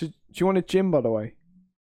 Like, so do you want a gym, by the way?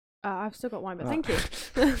 I've still got wine, but thank you.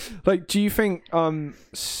 Like, do you think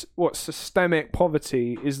systemic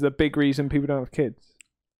poverty is the big reason people don't have kids?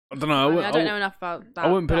 I don't know. I don't know enough about that. I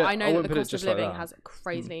wouldn't put but it. I know that the cost of just like living that. has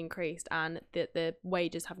crazily increased, and the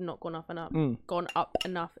wages have not gone up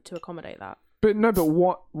enough to accommodate that. But no, but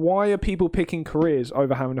why are people picking careers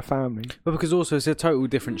over having a family? But because also it's a total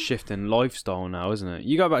different shift in lifestyle now, isn't it?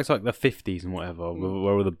 You go back to like the 50s and whatever,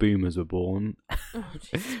 where all the boomers were born. Oh,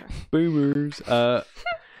 Jesus Christ. Boomers. Yeah,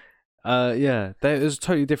 there's a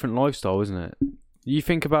totally different lifestyle, isn't it? You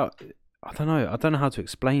think about, I don't know how to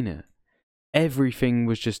explain it. Everything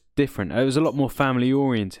was just different. It was a lot more family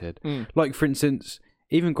oriented. Like, for instance,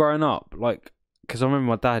 even growing up, like, because I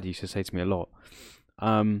remember my dad used to say to me a lot,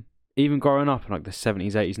 even growing up in like the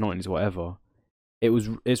 70s, 80s, 90s, whatever,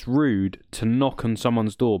 it's rude to knock on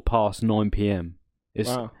someone's door past 9 p.m.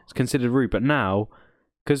 It's considered rude. But now,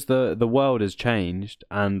 because the world has changed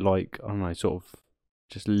and like, I don't know, sort of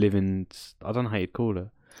just living, I don't know how you'd call it,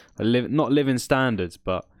 not living standards,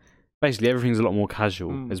 but basically everything's a lot more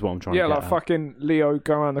casual is what I'm trying to get like at. fucking Leo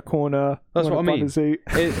go around the corner. That's what I mean.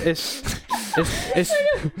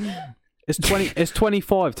 It's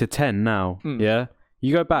 25 to 10 now. Yeah.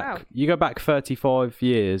 You go back 35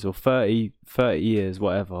 years or 30 years,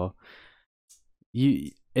 whatever. You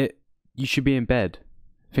should be in bed.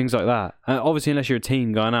 Things like that. And obviously, unless you're a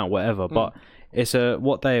teen going out, whatever. But it's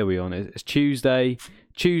what day are we on? It's Tuesday,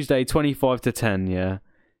 25 to 10. Yeah.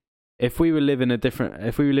 If we were living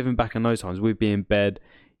back in those times, we'd be in bed.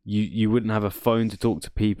 You wouldn't have a phone to talk to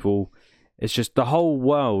people. It's just the whole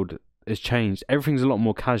world has changed. Everything's a lot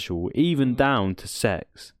more casual, even down to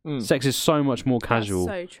sex. Sex is so much more casual.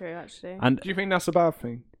 That's so true, actually. And do you think that's a bad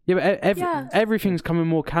thing? Yeah, but everything's coming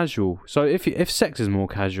more casual. So if sex is more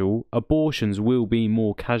casual, abortions will be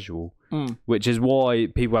more casual, which is why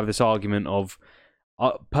people have this argument of.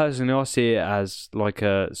 Personally, I see it as like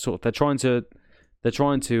a sort of they're trying to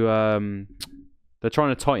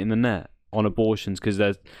tighten the net on abortions because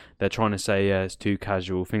they're trying to say it's too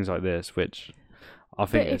casual, things like this, which. I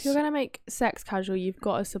think but if you're going to make sex casual, you've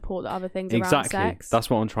got to support the other things around sex. Exactly. That's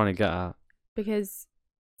what I'm trying to get at. Because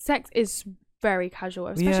sex is very casual,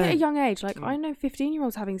 especially at a young age. Like, I know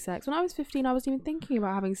 15-year-olds having sex. When I was 15, I wasn't even thinking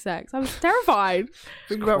about having sex. I was terrified.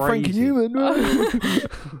 Think about Frankie Newman. I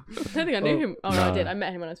don't think I knew him. Oh, no, I did. I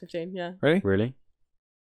met him when I was 15, yeah. Really?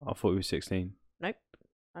 I thought he was 16. Nope.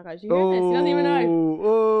 Okay, did you hear this? He doesn't even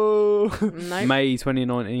know. Nope. May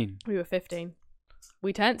 2019. We were 15.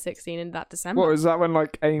 We turned 16 in that December. What was that when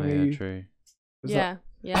like Amy? Oh, yeah, true. Yeah.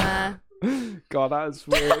 God, that was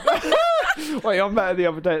weird. Wait, I met her the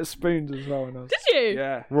other day at Spoons as well. Did you?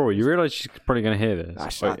 Yeah. Rory, you realise she's probably going to hear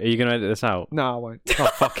this? Wait, are you going to edit this out? No, I won't. Oh,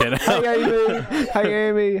 fuck it. Hey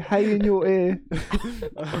Amy, hey in your ear.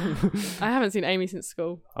 I haven't seen Amy since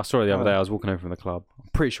school. I saw her the other day. I was walking over from the club. I'm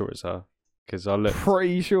pretty sure it's her because I looked.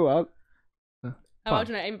 Pretty sure.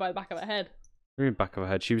 Imagine Amy by the back of her head. Back of her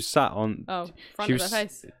head. She was sat on. Oh, front of her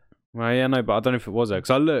face. Well, yeah, no, but I don't know if it was her because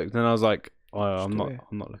I looked and I was like, I'm not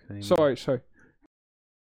looking. Sorry.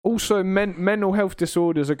 Also, mental health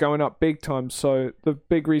disorders are going up big time. So the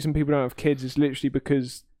big reason people don't have kids is literally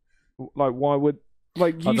because, like, why would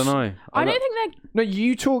like you? I don't know. I don't think they're. No,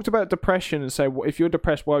 you talked about depression and say, well, if you're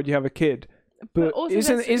depressed, why would you have a kid? But also,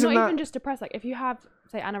 isn't not that even just depressed? Like, if you have,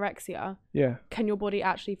 say, anorexia, can your body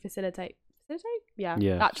actually facilitate? Yeah,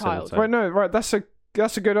 that child. Right, that's a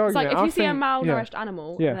good argument. It's like if you see a malnourished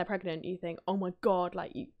animal and they're pregnant, you think, oh my god,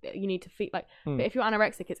 like you need to feed. Like, but if you're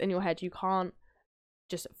anorexic, it's in your head. You can't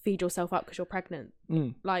just feed yourself up because you're pregnant.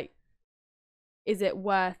 Like, is it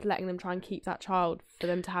worth letting them try and keep that child for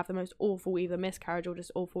them to have the most awful either miscarriage or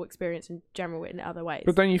just awful experience in general in other ways?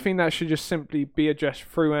 But don't you think that should just simply be addressed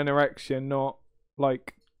through anorexia, not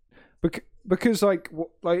like because like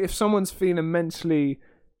if someone's feeling mentally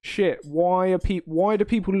shit, why do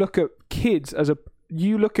people look at kids as a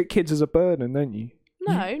burden, don't you?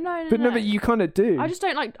 No. But you kind of do. I just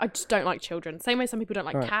don't like children. Same way some people don't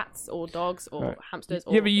like cats or dogs or hamsters.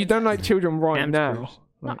 Or but you don't like children right now.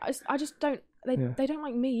 No, I just don't. They don't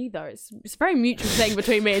like me either. It's a very mutual thing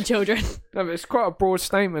between me and children. No, but it's quite a broad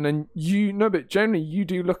statement, and but generally you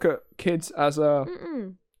do look at kids as a.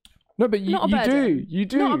 No, but you do. You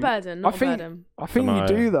do. Not a burden. I think you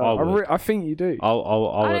do though. I think you do. I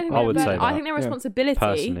would say that. I think they're a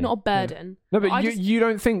responsibility, not a burden. No, but you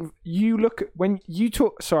don't think you look at when you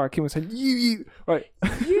talk. Sorry, I keep on saying you. Right.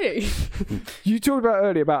 You talked about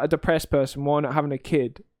earlier about a depressed person why not having a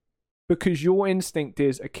kid, because your instinct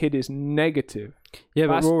is a kid is negative. Yeah,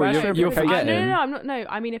 but Rory, you're forgetting. No, I'm not. No,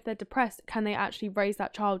 I mean if they're depressed, can they actually raise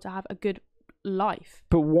that child to have a good life?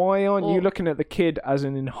 But why aren't you looking at the kid as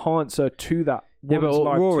an enhancer to that? Yeah, but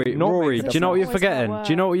Rory, do you know what you're forgetting?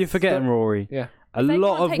 Do you know what you're forgetting, Rory? Yeah. A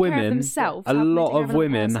lot of women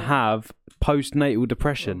have postnatal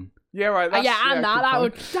depression. Yeah, right. That's, and that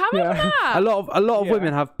would. How much is that? A lot of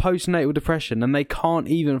women have postnatal depression and they can't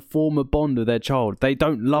even form a bond with their child. They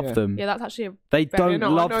don't love them. Yeah, that's actually. They don't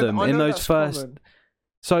love them in those first.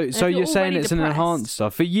 Common. So you're saying it's depressed. an enhancer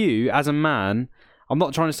for you as a man. I'm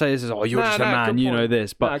not trying to say this as you're just a man, you know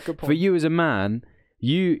this, but for you as a man,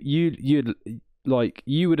 you'd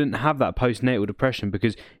wouldn't have that postnatal depression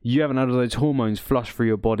because you haven't had all those hormones flush through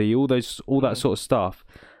your body, all that sort of stuff.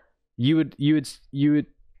 You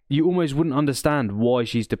almost wouldn't understand why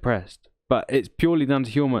she's depressed, but it's purely down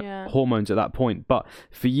to hormones at that point. But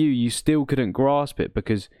for you still couldn't grasp it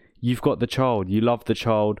because you've got the child, you love the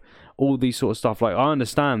child, all these sort of stuff. Like, I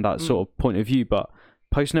understand that sort of point of view, but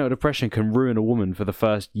postnatal depression can ruin a woman for the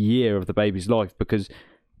first year of the baby's life because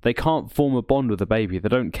they can't form a bond with the baby. They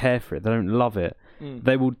don't care for it. They don't love it.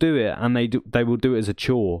 They will do it, and they will do it as a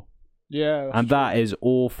chore. Yeah, and true. That is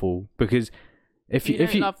awful because if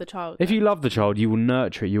you love the child, if you love the child, you will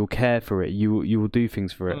nurture it. You will care for it. You will do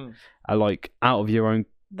things for it, like out of your own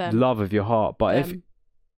love of your heart. But if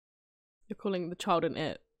you're calling the child an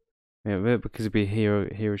it. Yeah, because it'd be he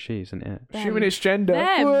or she, isn't it? Assuming it's gender.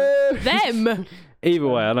 Them. Either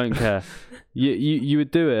way, I don't care. You would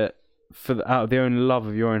do it out of the own love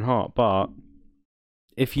of your own heart. But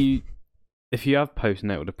if you have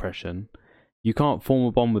postnatal depression, you can't form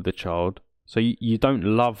a bond with the child, so you don't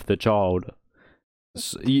love the child.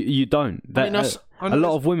 So you don't. A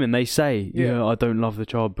lot of women, they say, I don't love the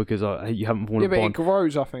child because you haven't formed a bond. Yeah, but it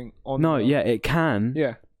grows, I think. It can.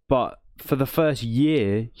 Yeah, but for the first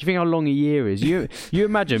year, you think how long a year is? You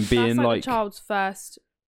imagine being that's like the child's first.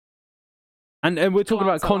 And we're talking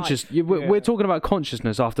about we're talking about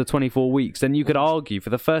consciousness after 24 weeks. Then you could argue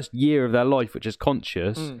for the first year of their life, which is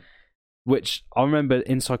conscious, which I remember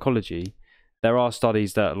in psychology, there are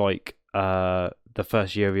studies that the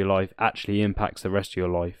first year of your life actually impacts the rest of your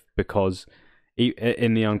life because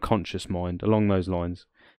in the unconscious mind, along those lines.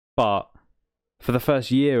 But for the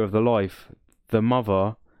first year of the life, the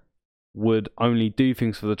mother would only do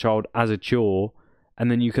things for the child as a chore,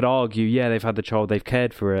 and then you could argue, they've had the child, they've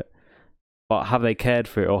cared for it, but have they cared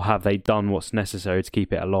for it, or have they done what's necessary to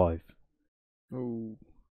keep it alive? Ooh.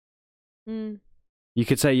 You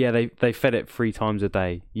could say, they fed it 3 times a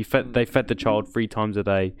day. They fed the child 3 times a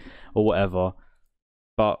day, or whatever.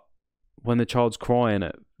 But when the child's crying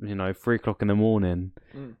at 3 o'clock in the morning,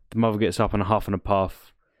 the mother gets up in a huff and a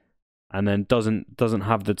puff, and then doesn't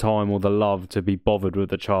have the time or the love to be bothered with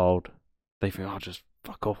the child. They think, just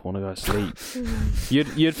fuck off, I want to go to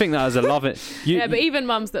sleep. You'd think that as a loving... but even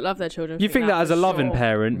mums that love their children... You think that as a loving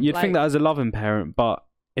parent. You'd think that as a loving parent, but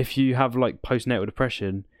if you have postnatal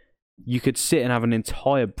depression, you could sit and have an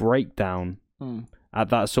entire breakdown at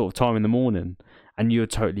that sort of time in the morning, and you're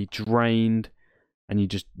totally drained, and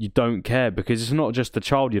you don't care, because it's not just the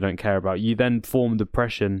child you don't care about. You then form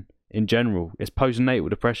depression in general. It's postnatal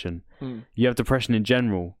depression. You have depression in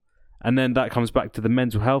general. And then that comes back to the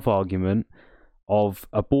mental health argument of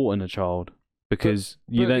aborting a child, because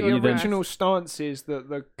the original stance is that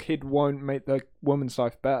the kid won't make the woman's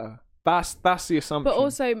life better. That's the assumption. But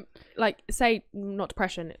also, say not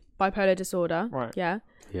depression, bipolar disorder. Right. Yeah.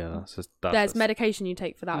 Yeah. There's medication you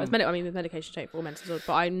take for that. There's medication you take for all mental disorders,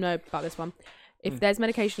 but I know about this one. If there's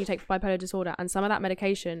medication you take for bipolar disorder, and some of that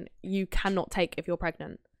medication you cannot take if you're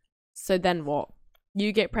pregnant, so then what?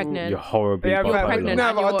 You get pregnant. You're horribly pregnant.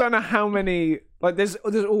 No, but I don't know how many. There's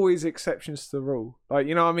always exceptions to the rule.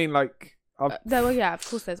 You know what I mean? of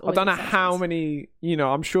course there's. Always I don't know exceptions. how many.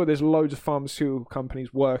 I'm sure there's loads of pharmaceutical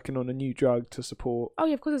companies working on a new drug to support. Oh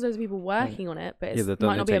yeah, of course there's loads of people working on it, but it don't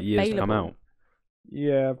might not be take years to come available. out.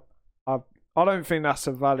 Yeah, I don't think that's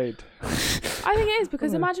a valid. I think it is,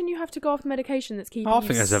 because imagine you have to go off the medication that's keeping you I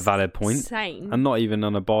think that's a valid point. Insane. And not even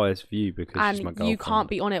on a biased view, because she's my girlfriend. You can't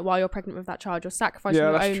be on it while you're pregnant with that child. You're sacrificing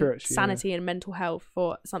your own sanity and mental health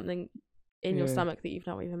for something in your stomach that you've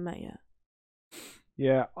not even met yet.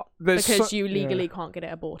 Yeah. Because you legally can't get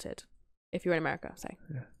it aborted if you're in America, say.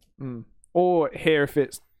 Yeah. Or here if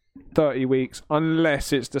it's 30 weeks,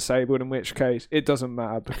 unless it's disabled, in which case it doesn't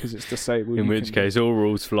matter because it's disabled. In which case all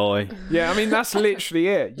rules fly. Yeah, I mean, that's literally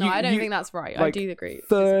it. No, I don't think that's right. I do agree.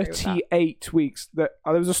 38 weeks. There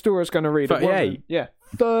was a story I was going to read. 38? Yeah.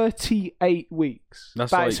 38 weeks.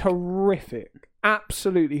 That is horrific.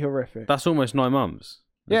 Absolutely horrific. That's almost 9 months.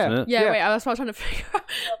 Yeah. Yeah, wait, that's what I'm trying to figure out.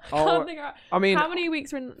 I can't figure out. I mean, how many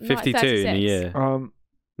weeks are in 52 36? in a year. No,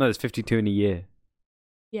 there's 52 in a year.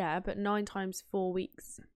 Yeah, but 9 times 4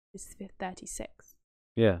 weeks is 36.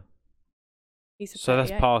 Yeah. He's So that's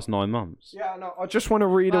 38. past 9 months. Yeah, no, I just want to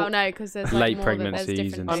read Well, no, because there's Late more that there's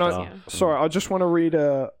pregnancies different and I things, know. stuff. yeah. Sorry, I just want to read a How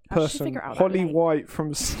did you person, figure out that Holly late? White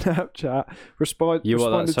from Snapchat, responded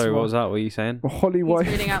Sorry, to what was that? What were you saying? Holly He's White.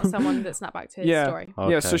 reading out someone that snapped back to his Yeah. story.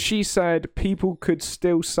 Okay. Yeah, so she said people could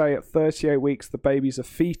still say at 38 weeks the baby's a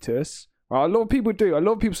fetus. Right, a lot of people do. A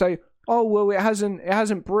lot of people say, "Oh well, it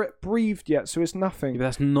hasn't breathed yet, so it's nothing." Yeah, but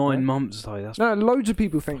that's 9 Yeah. months though. That's No, loads of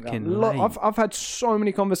people think that. fucking late. I've had so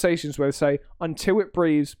many conversations where they say until it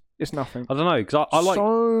breathes, it's nothing. I don't know because I like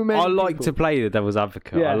so many I like people. to play the devil's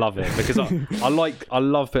advocate. Yeah. I love it because I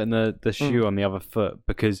love putting the shoe on the other foot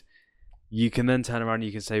because you can then turn around and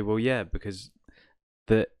you can say, well, yeah, because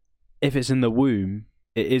if it's in the womb,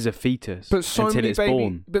 it is a fetus But so until many it's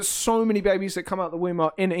born. But so many babies that come out the womb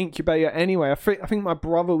are in an incubator anyway. I think my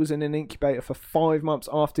brother was in an incubator for 5 months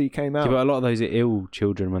after he came out. Yeah, but a lot of those are ill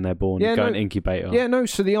children when they're born. Yeah, Go no. in incubator. Yeah, no.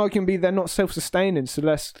 So the argument be they're not self-sustaining, so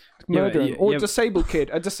let's murder them. Or yeah. disabled kid,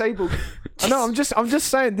 a disabled. I know. I'm just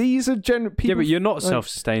saying these are general people. Yeah, but you're not like-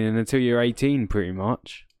 self-sustaining until you're 18, pretty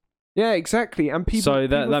much. Yeah, exactly. And people. So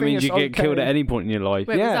that people think means you it's get killed okay. at any point in your life.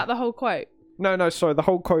 Wait, Yeah. was that the whole quote? No. Sorry. The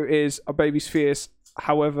whole quote is a baby's fetus.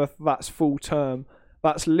 However, that's full term.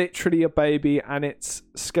 That's literally a baby, and it's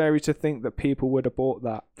scary to think that people would abort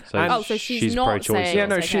that. So, And- So she's not pro-choice. saying- Yeah,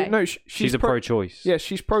 no, it's okay. she's a pro-choice. Yeah,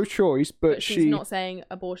 she's pro-choice, but But she's not saying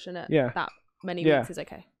abortion at Yeah. that many Yeah. weeks is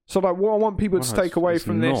okay. So like, what I want people to Well, take away it's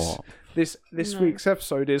from not. this No. week's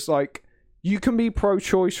episode is like, you can be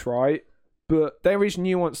pro-choice, right? But there is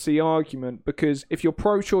nuance to the argument, because if you're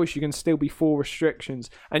pro-choice, you can still be for restrictions,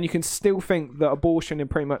 and you can still think that abortion in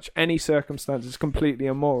pretty much any circumstance is completely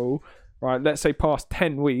immoral, right? Let's say past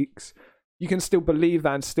 10 weeks, you can still believe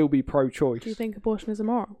that and still be pro-choice. Do you think abortion is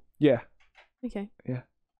immoral? Yeah. Okay.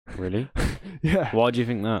 Really? Yeah. Why do you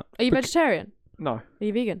think that? Are you vegetarian? No. Are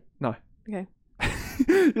you vegan? No. Okay.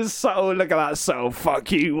 Just subtle, look at that subtle,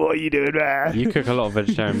 fuck you, what are you doing there? You cook a lot of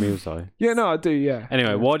vegetarian meals, though. Yeah, no, I do, yeah.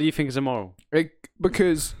 Anyway, why do you think it's immoral?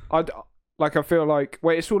 Because I feel like,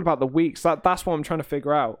 wait, it's all about the weeks. That's what I'm trying to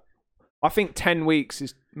figure out. I think 10 weeks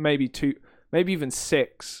is maybe even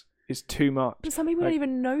 6 is too much. But some people Like- don't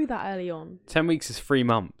even know that early on. 10 weeks is 3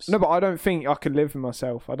 months. No, but I don't think I could live with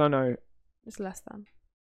myself. I don't know. It's less than.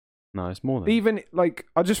 No, it's more than. Even, like,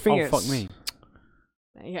 I just think Oh, it's... fuck me.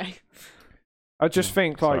 There you go. I just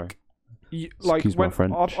think, sorry. like... Like Excuse my when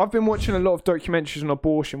French. I've been watching a lot of documentaries on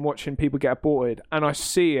abortion, watching people get aborted, and I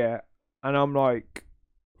see it, and I'm like,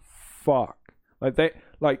 fuck.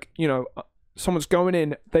 Someone's going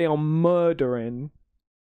in, they are murdering.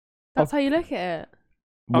 That's how you look at it.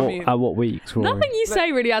 At what weeks, Rory? Nothing you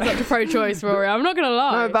say really adds up to pro-choice, Rory. I'm not gonna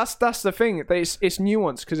lie. No, that's the thing. It's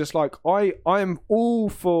nuanced, because it's like I am all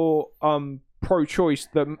for pro-choice,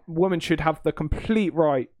 that women should have the complete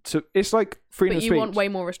right to. It's like freedom but of you speech. want way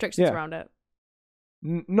more restrictions Yeah. around it.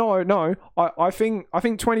 No. I think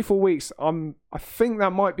 24 weeks. I think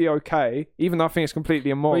that might be okay, even though I think it's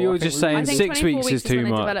completely immoral. Well, you I were think just we- saying I think 6 24 weeks is is when too they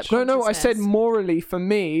develop much. No. I said consciousness. morally, for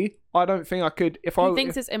me, I don't think I could. If He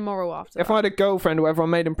thinks it's immoral after if that. I had a girlfriend or whatever, I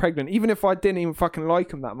made him pregnant, even if I didn't even fucking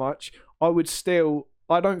like him that much, I would still.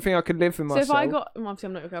 I don't think I could live with So myself. if I got, well, obviously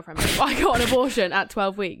I'm not your girlfriend, but if I got an abortion at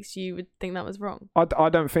 12 weeks, you would think that was wrong. I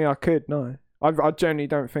don't think I could. No, I generally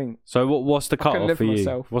don't think. So what's the I can cut-off live for you?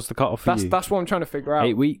 myself. What's the cut-off for you? That's what I'm trying to figure out.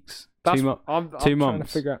 8 weeks? That's 2 months? I'm 2 trying to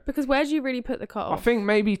months. figure out. Because where do you really put the cut I off? think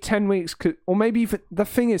maybe 10 weeks could, or maybe even, the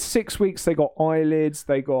thing is 6 weeks. They got eyelids.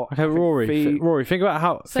 They got. Okay, I think, Rory, feet. Rory, think about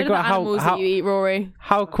how. So think do the about how. animals How, that you eat, Rory.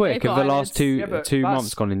 how quick They've have the got last two Yeah, but two that's-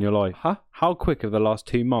 months gone in your life? Huh? How quick have the last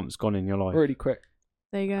 2 months gone in your life? Really quick.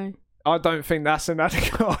 There you go. I don't think that's an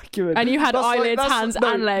adequate argument. And you had That's like- eyelids, that's- hands,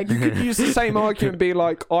 no, and legs. You could use the same argument and be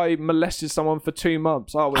like, I molested someone for 2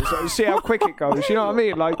 months. Oh, well, so see how quick it goes. You know what I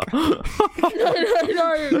mean? Like, no.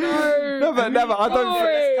 never. I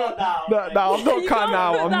don't. No, I'm not cutting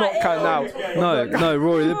out. I'm not cutting out. No,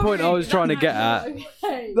 Rory. The point I was trying to get at,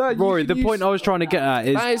 No, you Rory. could The point use- I was trying to get at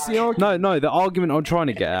is That is the argument. no. The argument I'm trying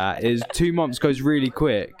to get at is 2 months goes really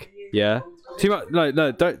quick. Yeah. 2 months.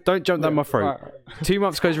 No. Don't jump down my throat. Right. 2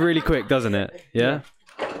 months goes really quick, doesn't it? Yeah.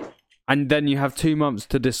 And then you have 2 months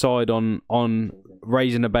to decide on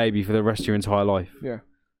raising a baby for the rest of your entire life. Yeah.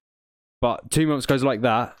 But 2 months goes like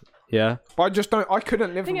that. Yeah. But I just don't. I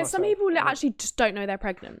couldn't live The thing with is, some myself. people actually just don't know they're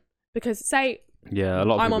pregnant. Because, say, Yeah. A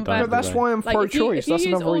lot of I'm people on don't. birth- No, that's do they? why I'm like, if you pro-choice. That's use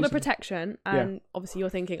another all reason. the protection, and obviously you're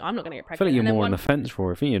thinking, I'm not going to get I pregnant. feel like you're and then more on one- the fence,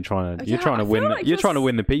 Rory. I think you're trying to. Yeah, You're trying to I win. feel like You're trying to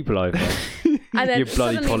win the people over. And then You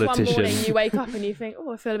bloody suddenly one politician. morning you wake up and you think,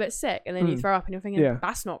 oh, I feel a bit sick. And then you throw up and you're thinking, Yeah.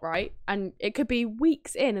 that's not right. And it could be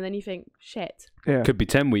weeks in and then you think, shit. Yeah. Could be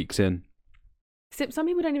 10 weeks in. Some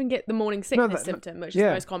people don't even get the morning sickness symptom, which is the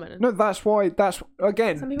most common. No, that's why. That's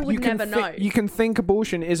again. Some people would never know. You can think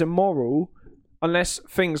abortion is immoral, unless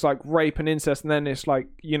things like rape and incest, and then it's like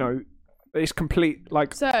it's complete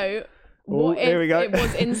like. So. What if it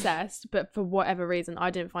was incest, but for whatever reason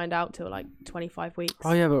I didn't find out till like 25 weeks?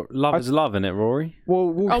 Oh yeah, but love is love, innit, Rory?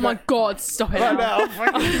 Oh my God, stop it now.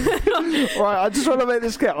 Right, I just want to make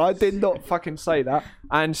this clear. I did not fucking say that.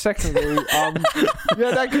 And secondly,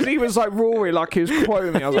 because he was like Rory, like he was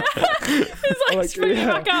quoting me. I was like, it's like spring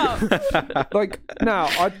back up. Like now,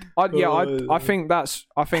 I think that's.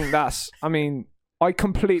 I mean, I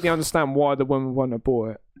completely understand why the woman would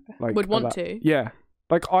abort it. Like would want to. Yeah,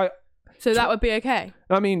 like So that would be okay.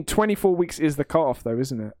 I mean, 24 weeks is the cutoff, though,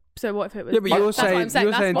 isn't it? So what if it was? Yeah, but you're saying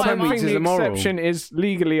 10 weeks is immoral. The exception is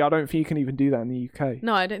legally. I don't think you can even do that in the UK.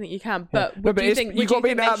 No, I don't think you can. But do you think? You got to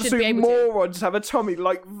be an absolute moron to have a tummy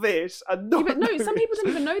like this and not. Yeah, but no, some people don't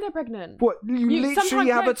even know they're pregnant. What? You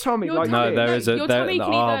literally have a tummy like this? No, there is a.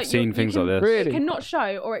 I've seen things like this. Really? It can not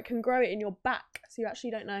show, or it can grow it in your back, so you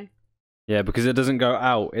actually don't know. Yeah, because it doesn't go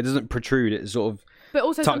out. It doesn't protrude. It sort of. But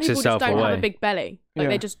also, some people just don't have a big belly. Like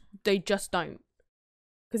they just don't.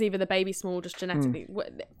 Because either the baby's small, just genetically,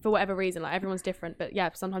 for whatever reason, like everyone's different. But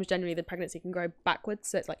yeah, sometimes generally the pregnancy can grow backwards,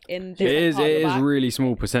 so it's like in. It is really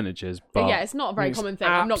small percentages, but yeah, it's not a very common thing.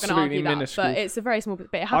 I'm not going to argue minuscule. That, but it's a very small. But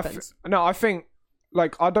it happens. I think,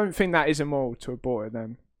 I don't think that is immoral to abort it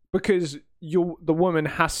then, because the woman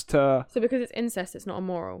has to. So because it's incest, it's not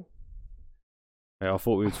immoral. Yeah, I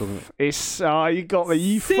thought we were talking. It's you got me.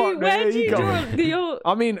 You fucked me. You got me.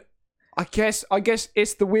 I mean. I guess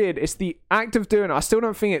it's the act of doing it. I still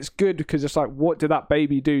don't think it's good because it's like, what did that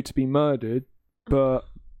baby do to be murdered? But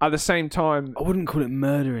at the same time, I wouldn't call it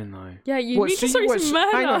murdering though. Yeah, you need to say some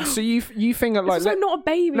murder. Hang on, so you think of like it's also not a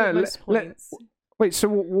baby at most points. Wait, so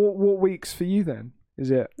what weeks for you then?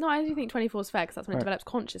 Is it? No, I do think 24 is fair because that's when it develops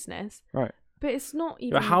consciousness. Right. But it's not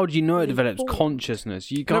even. But how do you know it develops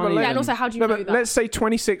consciousness? You can't. And also, how do you know that? Let's say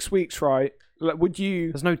 26 weeks, right? Would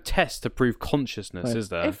you? There's no test to prove consciousness, is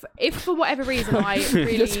there? If for whatever reason I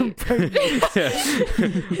really.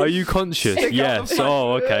 Are you conscious? Yes.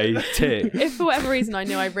 Oh, okay. Tick. If for whatever reason I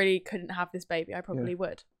knew I really couldn't have this baby, I probably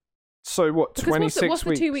would. So what? 26 what's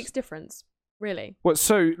the 2 weeks difference, really? What?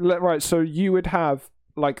 So right. So you would have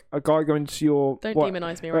like a guy going to your. Don't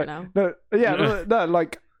demonize me right now. No. Yeah. No.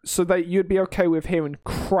 Like so that you'd be okay with hearing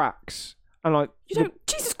cracks. And like you don't,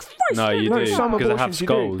 Jesus Christ! No, you do some because they have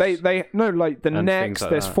skulls. They like the necks. Like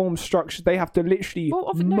there's that. form structures. They have to literally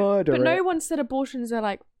murder. But no one said abortions are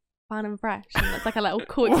like fun and fresh, and it's like a little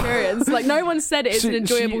cool experience. Like no one said it's an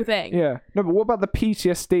enjoyable thing. Yeah, no, but what about the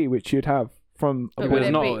PTSD which you'd have from?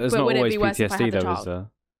 It's not always PTSD though, is there?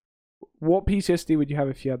 What PTSD would you have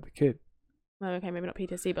if you had the kid? Oh, okay, maybe not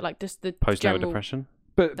PTSD, but like just the postnatal general... depression.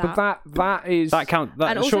 But that is that count. That,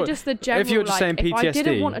 and also just the general. If you're just saying PTSD, if I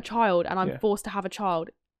didn't want a child and I'm forced to have a child,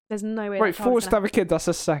 there's no way. Right, forced to have a kid. That's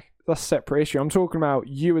a separate issue. I'm talking about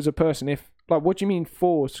you as a person. If like, what do you mean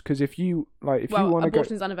forced? Because if you like, if you want to go,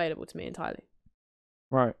 abortion's unavailable to me entirely.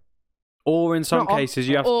 Right. Or in some cases,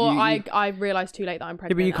 you have. Or I realise too late that I'm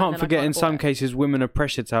pregnant. Yeah, but you can't forget. In some cases, women are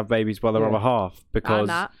pressured to have babies by their other half because.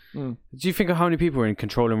 Do you think of how many people are in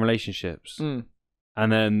controlling relationships? And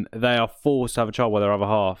then they are forced to have a child with their other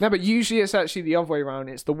half. No, but usually it's actually the other way around.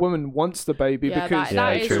 It's the woman wants the baby because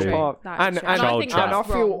that is true. And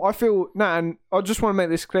I feel and I just want to make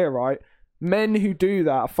this clear, right? Men who do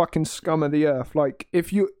that are fucking scum of the earth. Like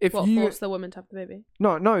if you force the woman to have the baby.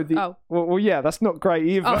 No. Well, yeah, that's not great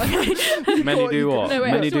either. Oh, okay. Men who do what? No,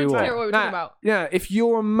 wait, Men who do what? What we're talking about. Yeah, if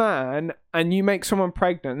you're a man and you make someone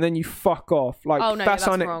pregnant and then you fuck off, like that's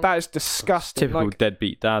wrong. That is disgusting. Typical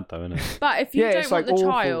deadbeat dad, though, isn't it? But if you don't want the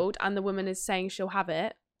child and the woman is saying she'll have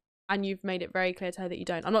it, and you've made it very clear to her that you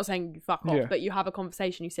don't. I'm not saying you fuck off, but you have a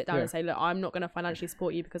conversation. You sit down and say, "Look, I'm not going to financially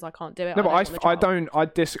support you because I can't do it." No, I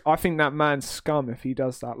think that man's scum if he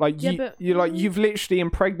does that. Like you've literally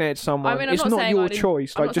impregnated someone. I mean, it's not your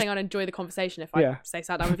choice. I'm not saying I'd enjoy the conversation if I sat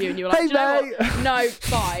down with you and you were like, "No,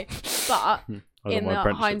 bye." But in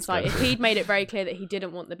hindsight, if he'd made it very clear that he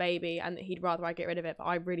didn't want the baby and that he'd rather I get rid of it, but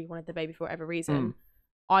I really wanted the baby for whatever reason,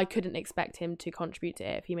 I couldn't expect him to contribute to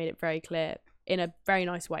it if he made it very clear. In a very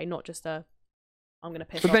nice way, not just I'm gonna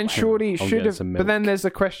piss off. But then surely should have. But then there's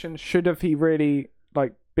the question: should have he really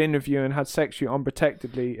like been with you and had sex with you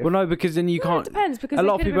unprotectedly? Well, no, because then you can't. It depends because a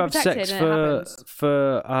lot of people have sex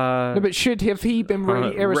for. No, but should he been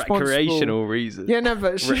really irresponsible? Recreational reasons. Yeah, no,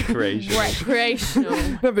 but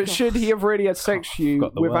recreational. No, but should he have really had sex with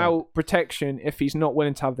you without protection if he's not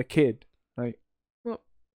willing to have the kid? Like,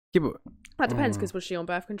 that depends because was she on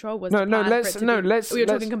birth control? Let's talking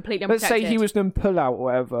completely unprotected. Let's say he was doing pull out or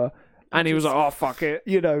whatever. And he was like, "Oh fuck it,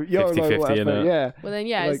 YOLO, 50-50, whatever." innit? Yeah. Well, then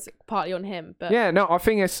it's partly on him. But Yeah, no, I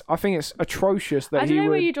think it's atrocious that I he don't know would.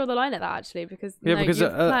 where you draw the line at that actually, because Yeah, because, you're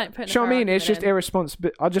putting Do you know what I mean? It's just irresponsible.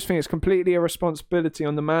 I just think it's completely irresponsibility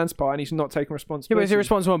on the man's part, and he's not taking Yeah, responsibility. but it's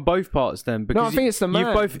irresponsible on both parts then. Because No, I think it's the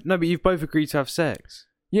man. You've both agreed to have sex.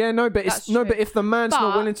 Yeah, no, but That's but true. if the man's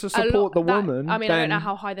not willing to support the woman, I then... don't know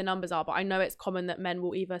how high the numbers are, but I know it's common that men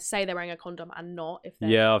will either say they're wearing a condom and not if they're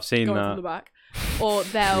Yeah, I've seen going that. from the back, or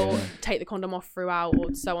they'll take the condom off throughout,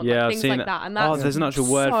 or so on. Yeah, I've things seen like it. that. And that's there's an actual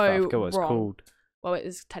word for that. I so forget what it's wrong. called. Well, it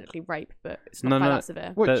is technically rape, but it's not quite that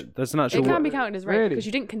severe. There's an actual It can word. be counted as rape Really? because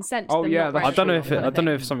you didn't consent to Oh, them yeah, not that's I don't know registering if or I don't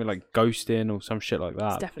know if anything. something like ghosting or some shit like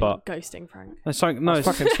that. It's definitely but ghosting, Frank. it's something. No, It's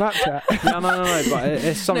it's fucking Snapchat. no, but it's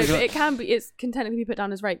No, something. but like, it can be. It can technically be put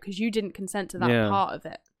down as rape because you didn't consent to that Yeah. part of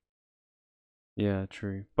it. Yeah,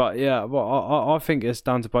 true. But yeah, well, I think it's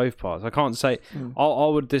down to both parts. I can't say. I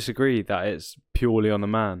would disagree that it's purely on the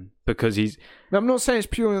man because he's. No, I'm not saying it's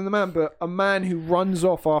purely on the man, but a man who runs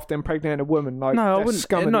off after impregnating a woman, like No, I they're wouldn't.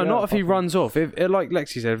 scum of No, the not earth, if he I think. runs off. If like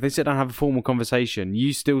Lexi said, if they sit down and have a formal conversation,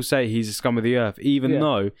 you still say he's a scum of the earth, even Yeah.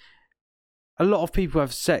 though a lot of people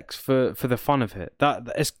have sex for the fun of it.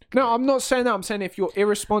 It's No, I'm not saying that. I'm saying if you're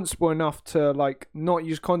irresponsible enough to like not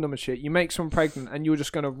use condom and shit, you make someone pregnant and you're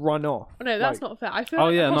just gonna run off. No, that's Like- not fair. I feel Oh,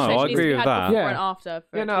 like yeah, the no, I conversation needs to agree be with had that. before Yeah. and after.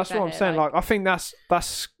 For Yeah, it no, to be that's what fair I'm here, saying. Like, I think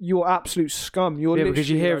that's you're absolute scum. You're yeah, because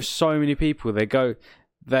you literally, hear like- of so many people.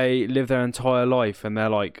 They live their entire life and they're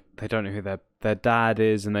like they don't know who their dad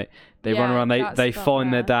is, and they run Yeah, around. that's They not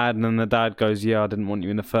find their fair. dad, and then the dad goes, "Yeah, I didn't want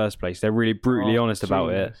you in the first place." They're really brutally Oh, honest about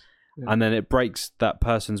it. Jesus. Yeah. And then it breaks that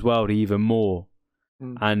person's world even more.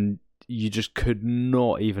 Mm. And you just could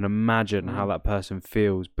not even imagine how that person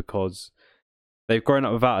feels because they've grown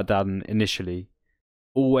up without a dad initially.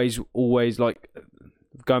 Always like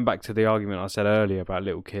going back to the argument I said earlier about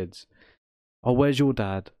little kids. Oh, where's your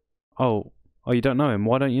dad? Oh, you don't know him.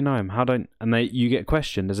 Why don't you know him? You get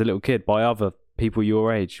questioned as a little kid by other people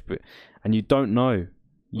your age, and you don't know.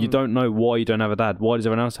 You don't know why you don't have a dad. Why does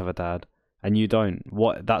everyone else have a dad? And you don't.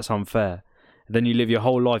 That's unfair. And then you live your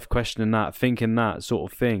whole life questioning that, thinking that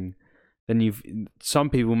sort of thing. Then some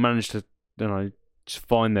people manage to, just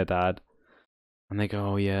find their dad, and they go,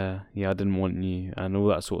 "Oh yeah, I didn't want you," and all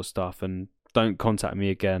that sort of stuff, and don't contact me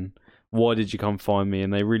again. Why did you come find me?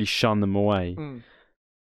 And they really shun them away.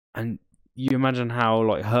 And you imagine how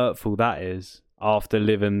like hurtful that is after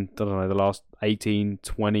living, I don't know, the last 18,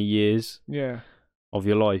 20 years of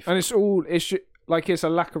your life. And it's a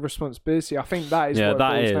lack of responsibility. I think that is what it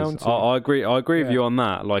that boils is. down to. I agree with you on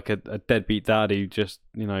that. Like a deadbeat dad who just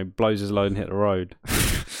blows his load and hit the road.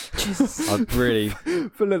 I'd really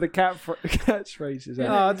full of the catchphrases. Yeah. Yeah.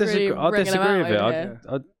 No, I It's really disagree. I ringing disagree them with it. out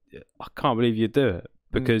over I can't believe you do it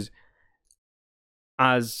because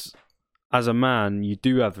as a man, you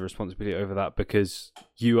do have the responsibility over that because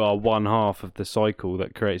you are one half of the cycle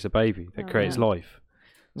that creates a baby, that creates life.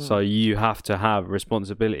 So you have to have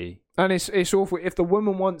responsibility. And it's awful if the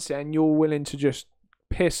woman wants it and you're willing to just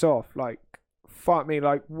piss off. Like, fuck me.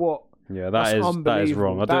 Like, what? Yeah, That's that is unbelievable.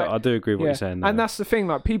 wrong. I do agree with what you're saying. And that's the thing.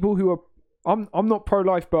 Like, people who are, I'm not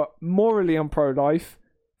pro-life, but morally I'm pro-life.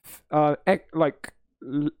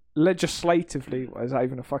 Legislatively, is that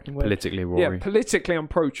even a fucking word? politically, Rory. Yeah, politically I'm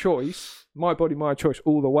pro-choice. My body, my choice,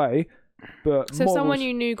 all the way. But So if someone morals-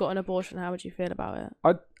 you knew got an abortion, how would you feel about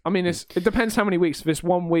it? I mean, it depends how many weeks. If it's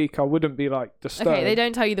 1 week, I wouldn't be like disturbed. Okay, they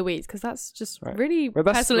don't tell you the weeks because that's just Right. really Well,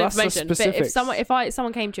 that's personal the information. But if specifics.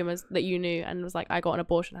 someone came to you and that you knew and was like, "I got an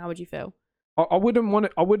abortion," how would you feel? I wouldn't want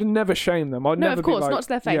it. I would never shame them. I'd No, never of course, be like, not to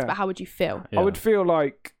their face, yeah. but how would you feel? Yeah. I would feel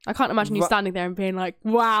like I can't imagine you Va- standing there and being like,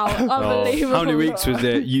 "Wow, Oh, unbelievable." how many weeks was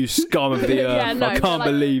it? You scum of the earth! Yeah, no, I but, can't like,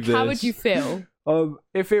 believe this. How would you feel?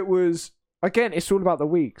 if it was again, it's all about the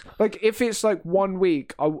weeks. Like if it's like 1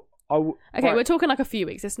 week, Okay, right, we're talking like a few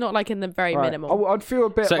weeks. It's not like in the very right. minimal. I'd feel a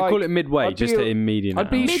bit So like call it midway, I'd just be- to in median. I'd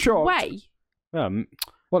be shocked. Midway. Yeah,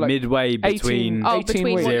 well, like midway 18 between Oh, between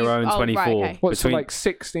weeks. what you- 0 and oh, 24. Right, okay. what's between, like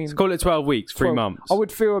 16. let's call it 12 weeks, 3 12. months.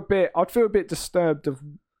 I'd feel a bit disturbed of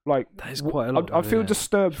like That is quite a lot. I'd feel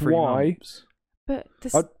disturbed 3 why. months. But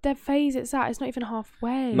I'd- the phase it's at, it's not even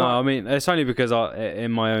halfway. No, I mean it's only because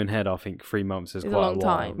in my own head I think 3 months is It's a quite long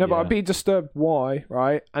while. time. No, but Yeah. I'd be disturbed why,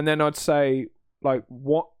 right? And then I'd say like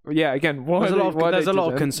what? Yeah, again, why There's a they- lot of- why there's they a lot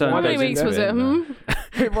of didn't, concern why How that they many goes weeks didn't. was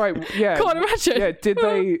it? into Right, yeah. Can't imagine. Yeah, did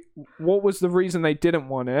they? What was the reason they didn't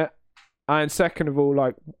want it? And second of all,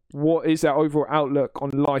 like, what is their overall outlook on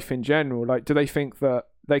life in general? Like, do they think that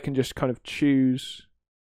they can just kind of choose?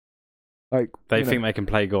 Like, They think they can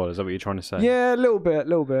play God. Is that what you're trying to say? Yeah, a little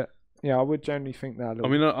bit. Yeah, I would generally think that. I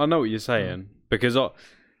mean, I know what you're saying because I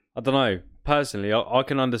don't know. Personally, I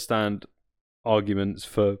can understand arguments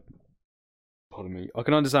for pardon me. I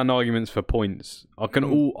can understand arguments for points. I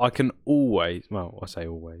can always. Well, I say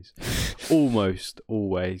always. Almost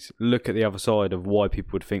always look at the other side of why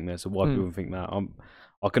people would think this or why people would think that.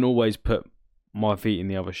 I can always put my feet in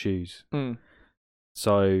the other shoes.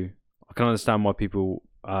 So I can understand why people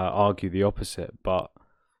argue the opposite, but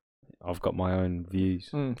I've got my own views.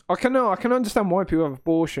 I can understand why people have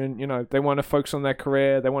abortion. You know, they want to focus on their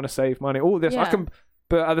career, they want to save money, all this. Yeah.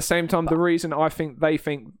 But at the same time, the reason I think they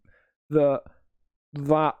think that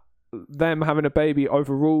them having a baby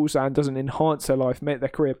overrules and doesn't enhance their life, make their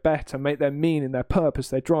career better, make their meaning, their purpose,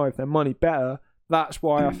 their drive, their money better. That's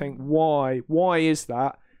why I think why is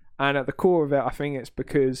that? And at the core of it, I think it's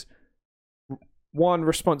because one,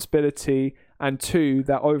 responsibility, and two,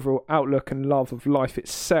 that overall outlook and love of life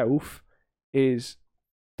itself is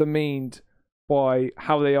demeaned by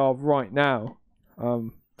how they are right now.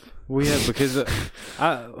 Well, yeah, because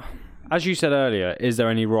as you said earlier, is there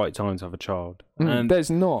any right time to have a child? And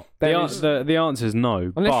there's not. The answer is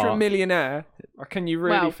no. Unless you're a millionaire, can you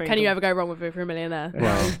really think... Can you ever go wrong with it if you're a millionaire?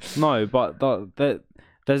 Well, no, but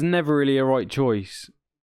there's never really a right choice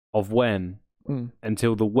of when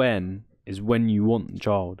until the when is when you want the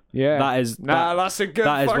child. Yeah. That's a good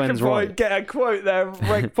fucking point. Right. Get a quote there.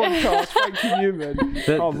 Reg podcast. Thank you, Newman.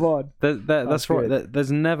 Come on. That's right.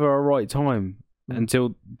 There's never a right time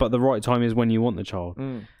but the right time is when you want the child.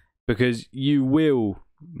 Because you will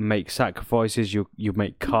make sacrifices, you'll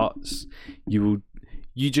make cuts, you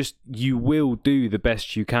will do the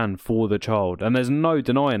best you can for the child, and there's no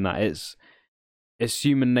denying that. It's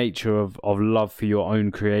human nature of love for your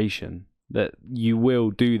own creation that you will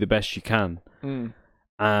do the best you can.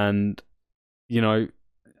 And you know,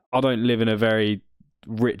 I don't live in a very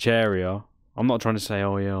rich area. I'm not trying to say,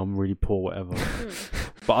 oh yeah, I'm really poor, whatever.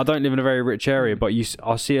 But I don't live in a very rich area. But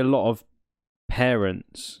I see a lot of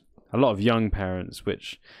parents, a lot of young parents,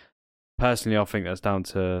 which personally I think that's down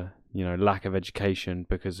to, you know, lack of education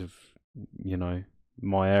because of, you know,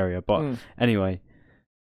 my area. But anyway,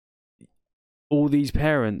 all these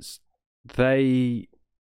parents, they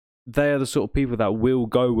are the sort of people that will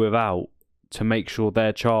go without to make sure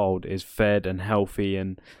their child is fed and healthy,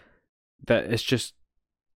 and that it's just,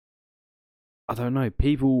 I don't know,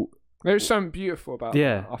 people... There's something beautiful about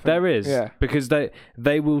that. I think. There is. Yeah. Because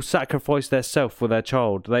they will sacrifice their self for their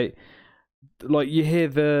child. They, like, you hear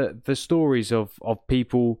the stories of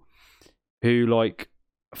people who, like,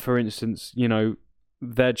 for instance, you know,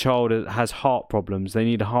 their child has heart problems. They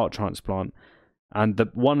need a heart transplant, and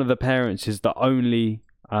one of the parents is the only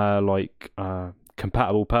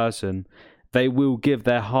compatible person. They will give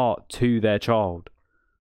their heart to their child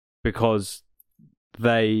because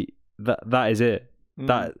that is it.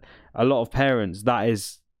 That a lot of parents,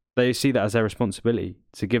 they see that as their responsibility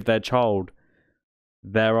to give their child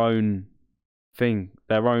their own thing,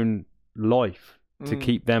 their own life, to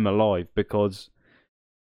keep them alive, because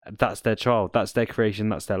that's their child, that's their creation,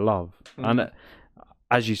 that's their love. And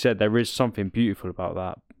as you said, there is something beautiful about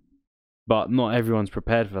that, but not everyone's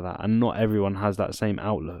prepared for that, and not everyone has that same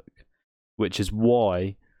outlook, which is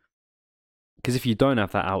why, because if you don't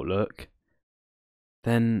have that outlook,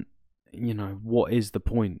 then, you know, what is the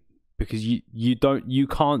point? Because you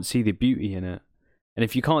can't see the beauty in it, and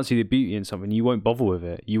if you can't see the beauty in something, you won't bother with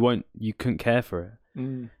it. You couldn't care for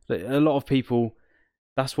it. A lot of people,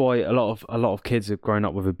 that's why a lot of kids have grown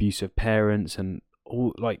up with abusive parents, and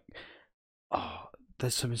all, like,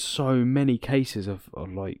 there's so many cases of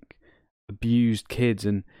like abused kids,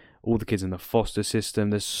 and all the kids in the foster system.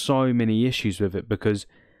 There's so many issues with it because,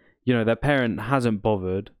 you know, their parent hasn't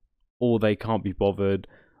bothered, or they can't be bothered,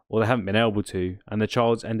 or they haven't been able to, and the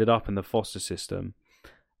child's ended up in the foster system,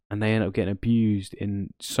 and they end up getting abused in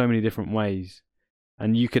so many different ways.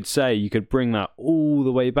 And you could bring that all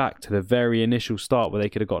the way back to the very initial start where they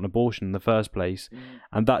could have got an abortion in the first place,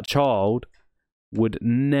 and that child would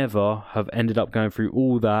never have ended up going through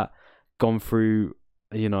all that, gone through,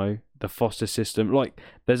 you know, the foster system. Like,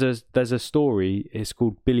 there's a story, it's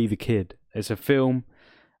called Billy the Kid. It's a film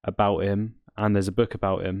about him, and there's a book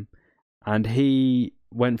about him, and he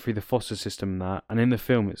went through the foster system and that, and in the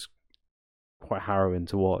film it's quite harrowing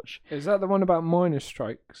to watch. Is that the one about miners'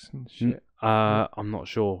 strikes and shit? I'm not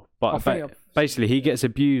sure, but basically he gets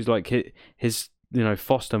abused, like his you know,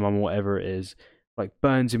 foster mum or whatever it is, like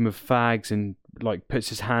burns him with fags and like puts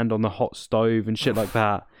his hand on the hot stove and shit like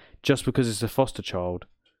that, just because it's a foster child,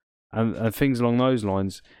 and things along those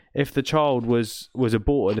lines. If the child was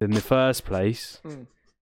aborted in the first place,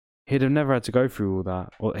 he'd have never had to go through all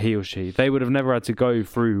that, or he or she. They would have never had to go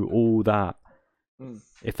through all that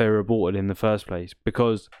if they were aborted in the first place,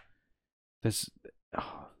 because it's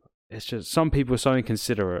just, some people are so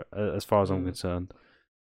inconsiderate, as far as I'm concerned.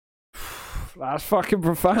 That's fucking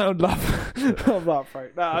profound. Love that,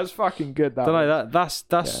 Frank. That's fucking good. That don't know. That's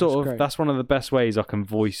sort of great. that's one of the best ways I can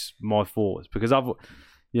voice my thoughts, because I don't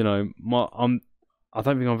think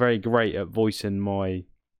I'm very great at voicing my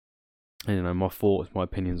thoughts, my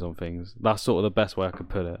opinions on things. That's sort of the best way I could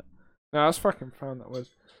put it. No, that's fucking profound. That was.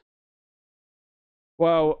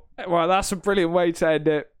 Well, that's a brilliant way to end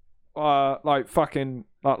it. I think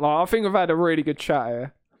we've had a really good chat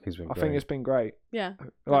here. I think it's been great. Yeah,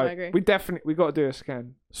 like, I agree. We got to do this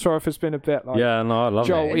again. Sorry if it's been a bit like I love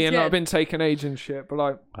jolty it. and I've been taking age and shit, but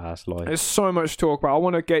like that's life. There's so much to talk about. I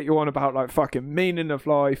want to get you on about like fucking meaning of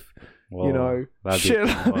life. Well, shit.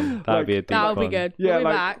 That'd be a deep that'll one. be good. Yeah, we'll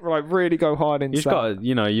be back. really go hard into that.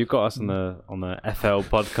 You've got us on the FL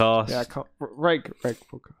podcast. Yeah, Reg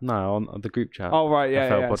podcast. No, on the group chat. Oh right, yeah,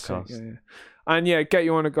 FL yeah, podcast. Yeah. And yeah, get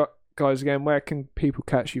you on guys again. Where can people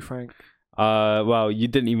catch you, Frank? Well, you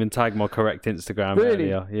didn't even tag my correct Instagram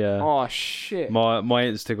really? earlier. Yeah. Oh shit. My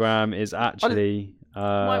Instagram is actually.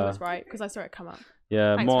 Mine was right because I saw it come up.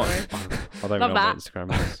 Yeah, Thanks, I don't know what my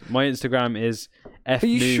Instagram is. My Instagram is F. Are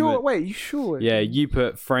you Newman. sure? Wait, you sure? Yeah, you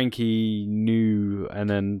put Frankie New and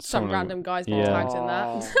then some random guys got tagged in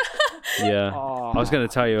that. Yeah, I was going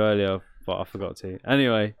to tell you earlier, but I forgot to.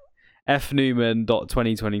 Anyway,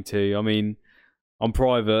 fnewman.2022. I mean, I'm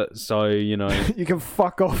private, so you can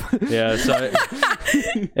fuck off. Yeah, so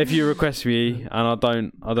if you request me and I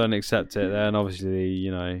don't accept it, then obviously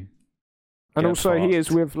And also, he is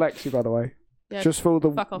with Lexi, by the way. Yeah, just for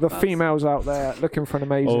the females out there looking for an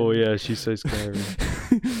amazing. Oh yeah, she's so scary.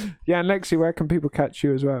 Yeah, and Lexi, where can people catch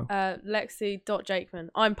you as well?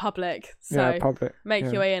 Lexi.Jakeman. I'm public, so public. Make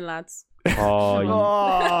your way in, lads. Oh,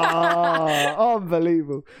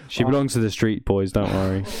 unbelievable. She belongs to the street, boys. Don't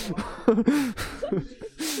worry.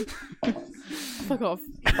 Fuck off.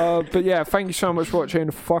 But yeah, thank you so much for watching.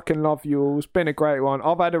 Fucking love you all. It's been a great one.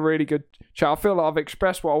 I've had a really good chat. I feel like I've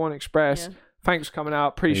expressed what I want to express. Yeah. Thanks for coming out.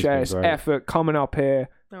 Appreciate it. Effort coming up here.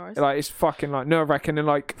 No worries. Like, it's fucking like nerve-wracking and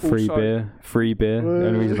like free beer. The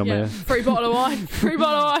only reason I'm here. Free bottle of wine.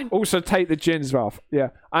 Also take the gins off. Yeah.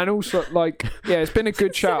 And also like it's been a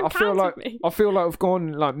good chat. I feel like we've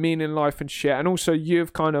gone like meaning life and shit. And also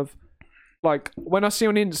you've kind of like when I see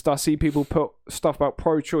on Insta, I see people put stuff about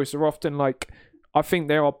pro-choice. They're often like, I think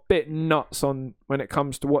they're a bit nuts on when it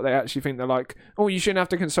comes to what they actually think. They're like, oh, you shouldn't have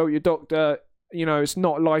to consult your doctor. It's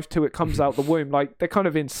not life till it comes out the womb. Like, they're kind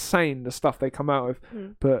of insane, the stuff they come out with.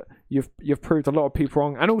 But you've proved a lot of people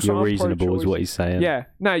wrong. And also, you're reasonable is what he's saying. Yeah.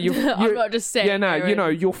 No, you're I'm not just saying. Yeah, no,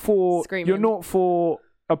 you're for screaming. You're not for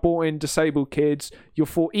aborting disabled kids. You're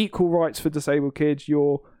for equal rights for disabled kids.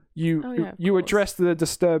 You address the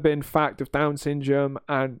disturbing fact of Down syndrome,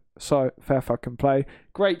 and so fair fucking play.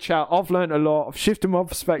 Great chat. I've learned a lot. I've shifted my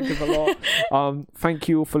perspective a lot. Thank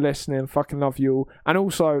you all for listening. Fucking love you all. And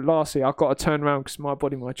also, lastly, I've got to turn around because my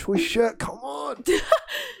body, my choice shirt. Come on.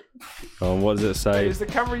 What does it say? Is the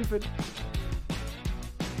camera even?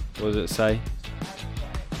 What does it say?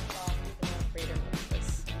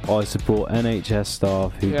 I support NHS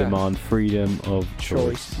staff who demand freedom of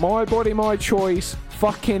choice. My body, my choice.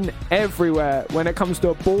 Fucking everywhere. When it comes to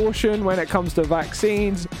abortion, when it comes to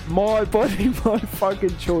vaccines, my body, my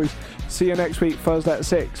fucking choice. See you next week, Thursday at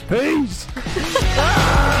 6. Peace.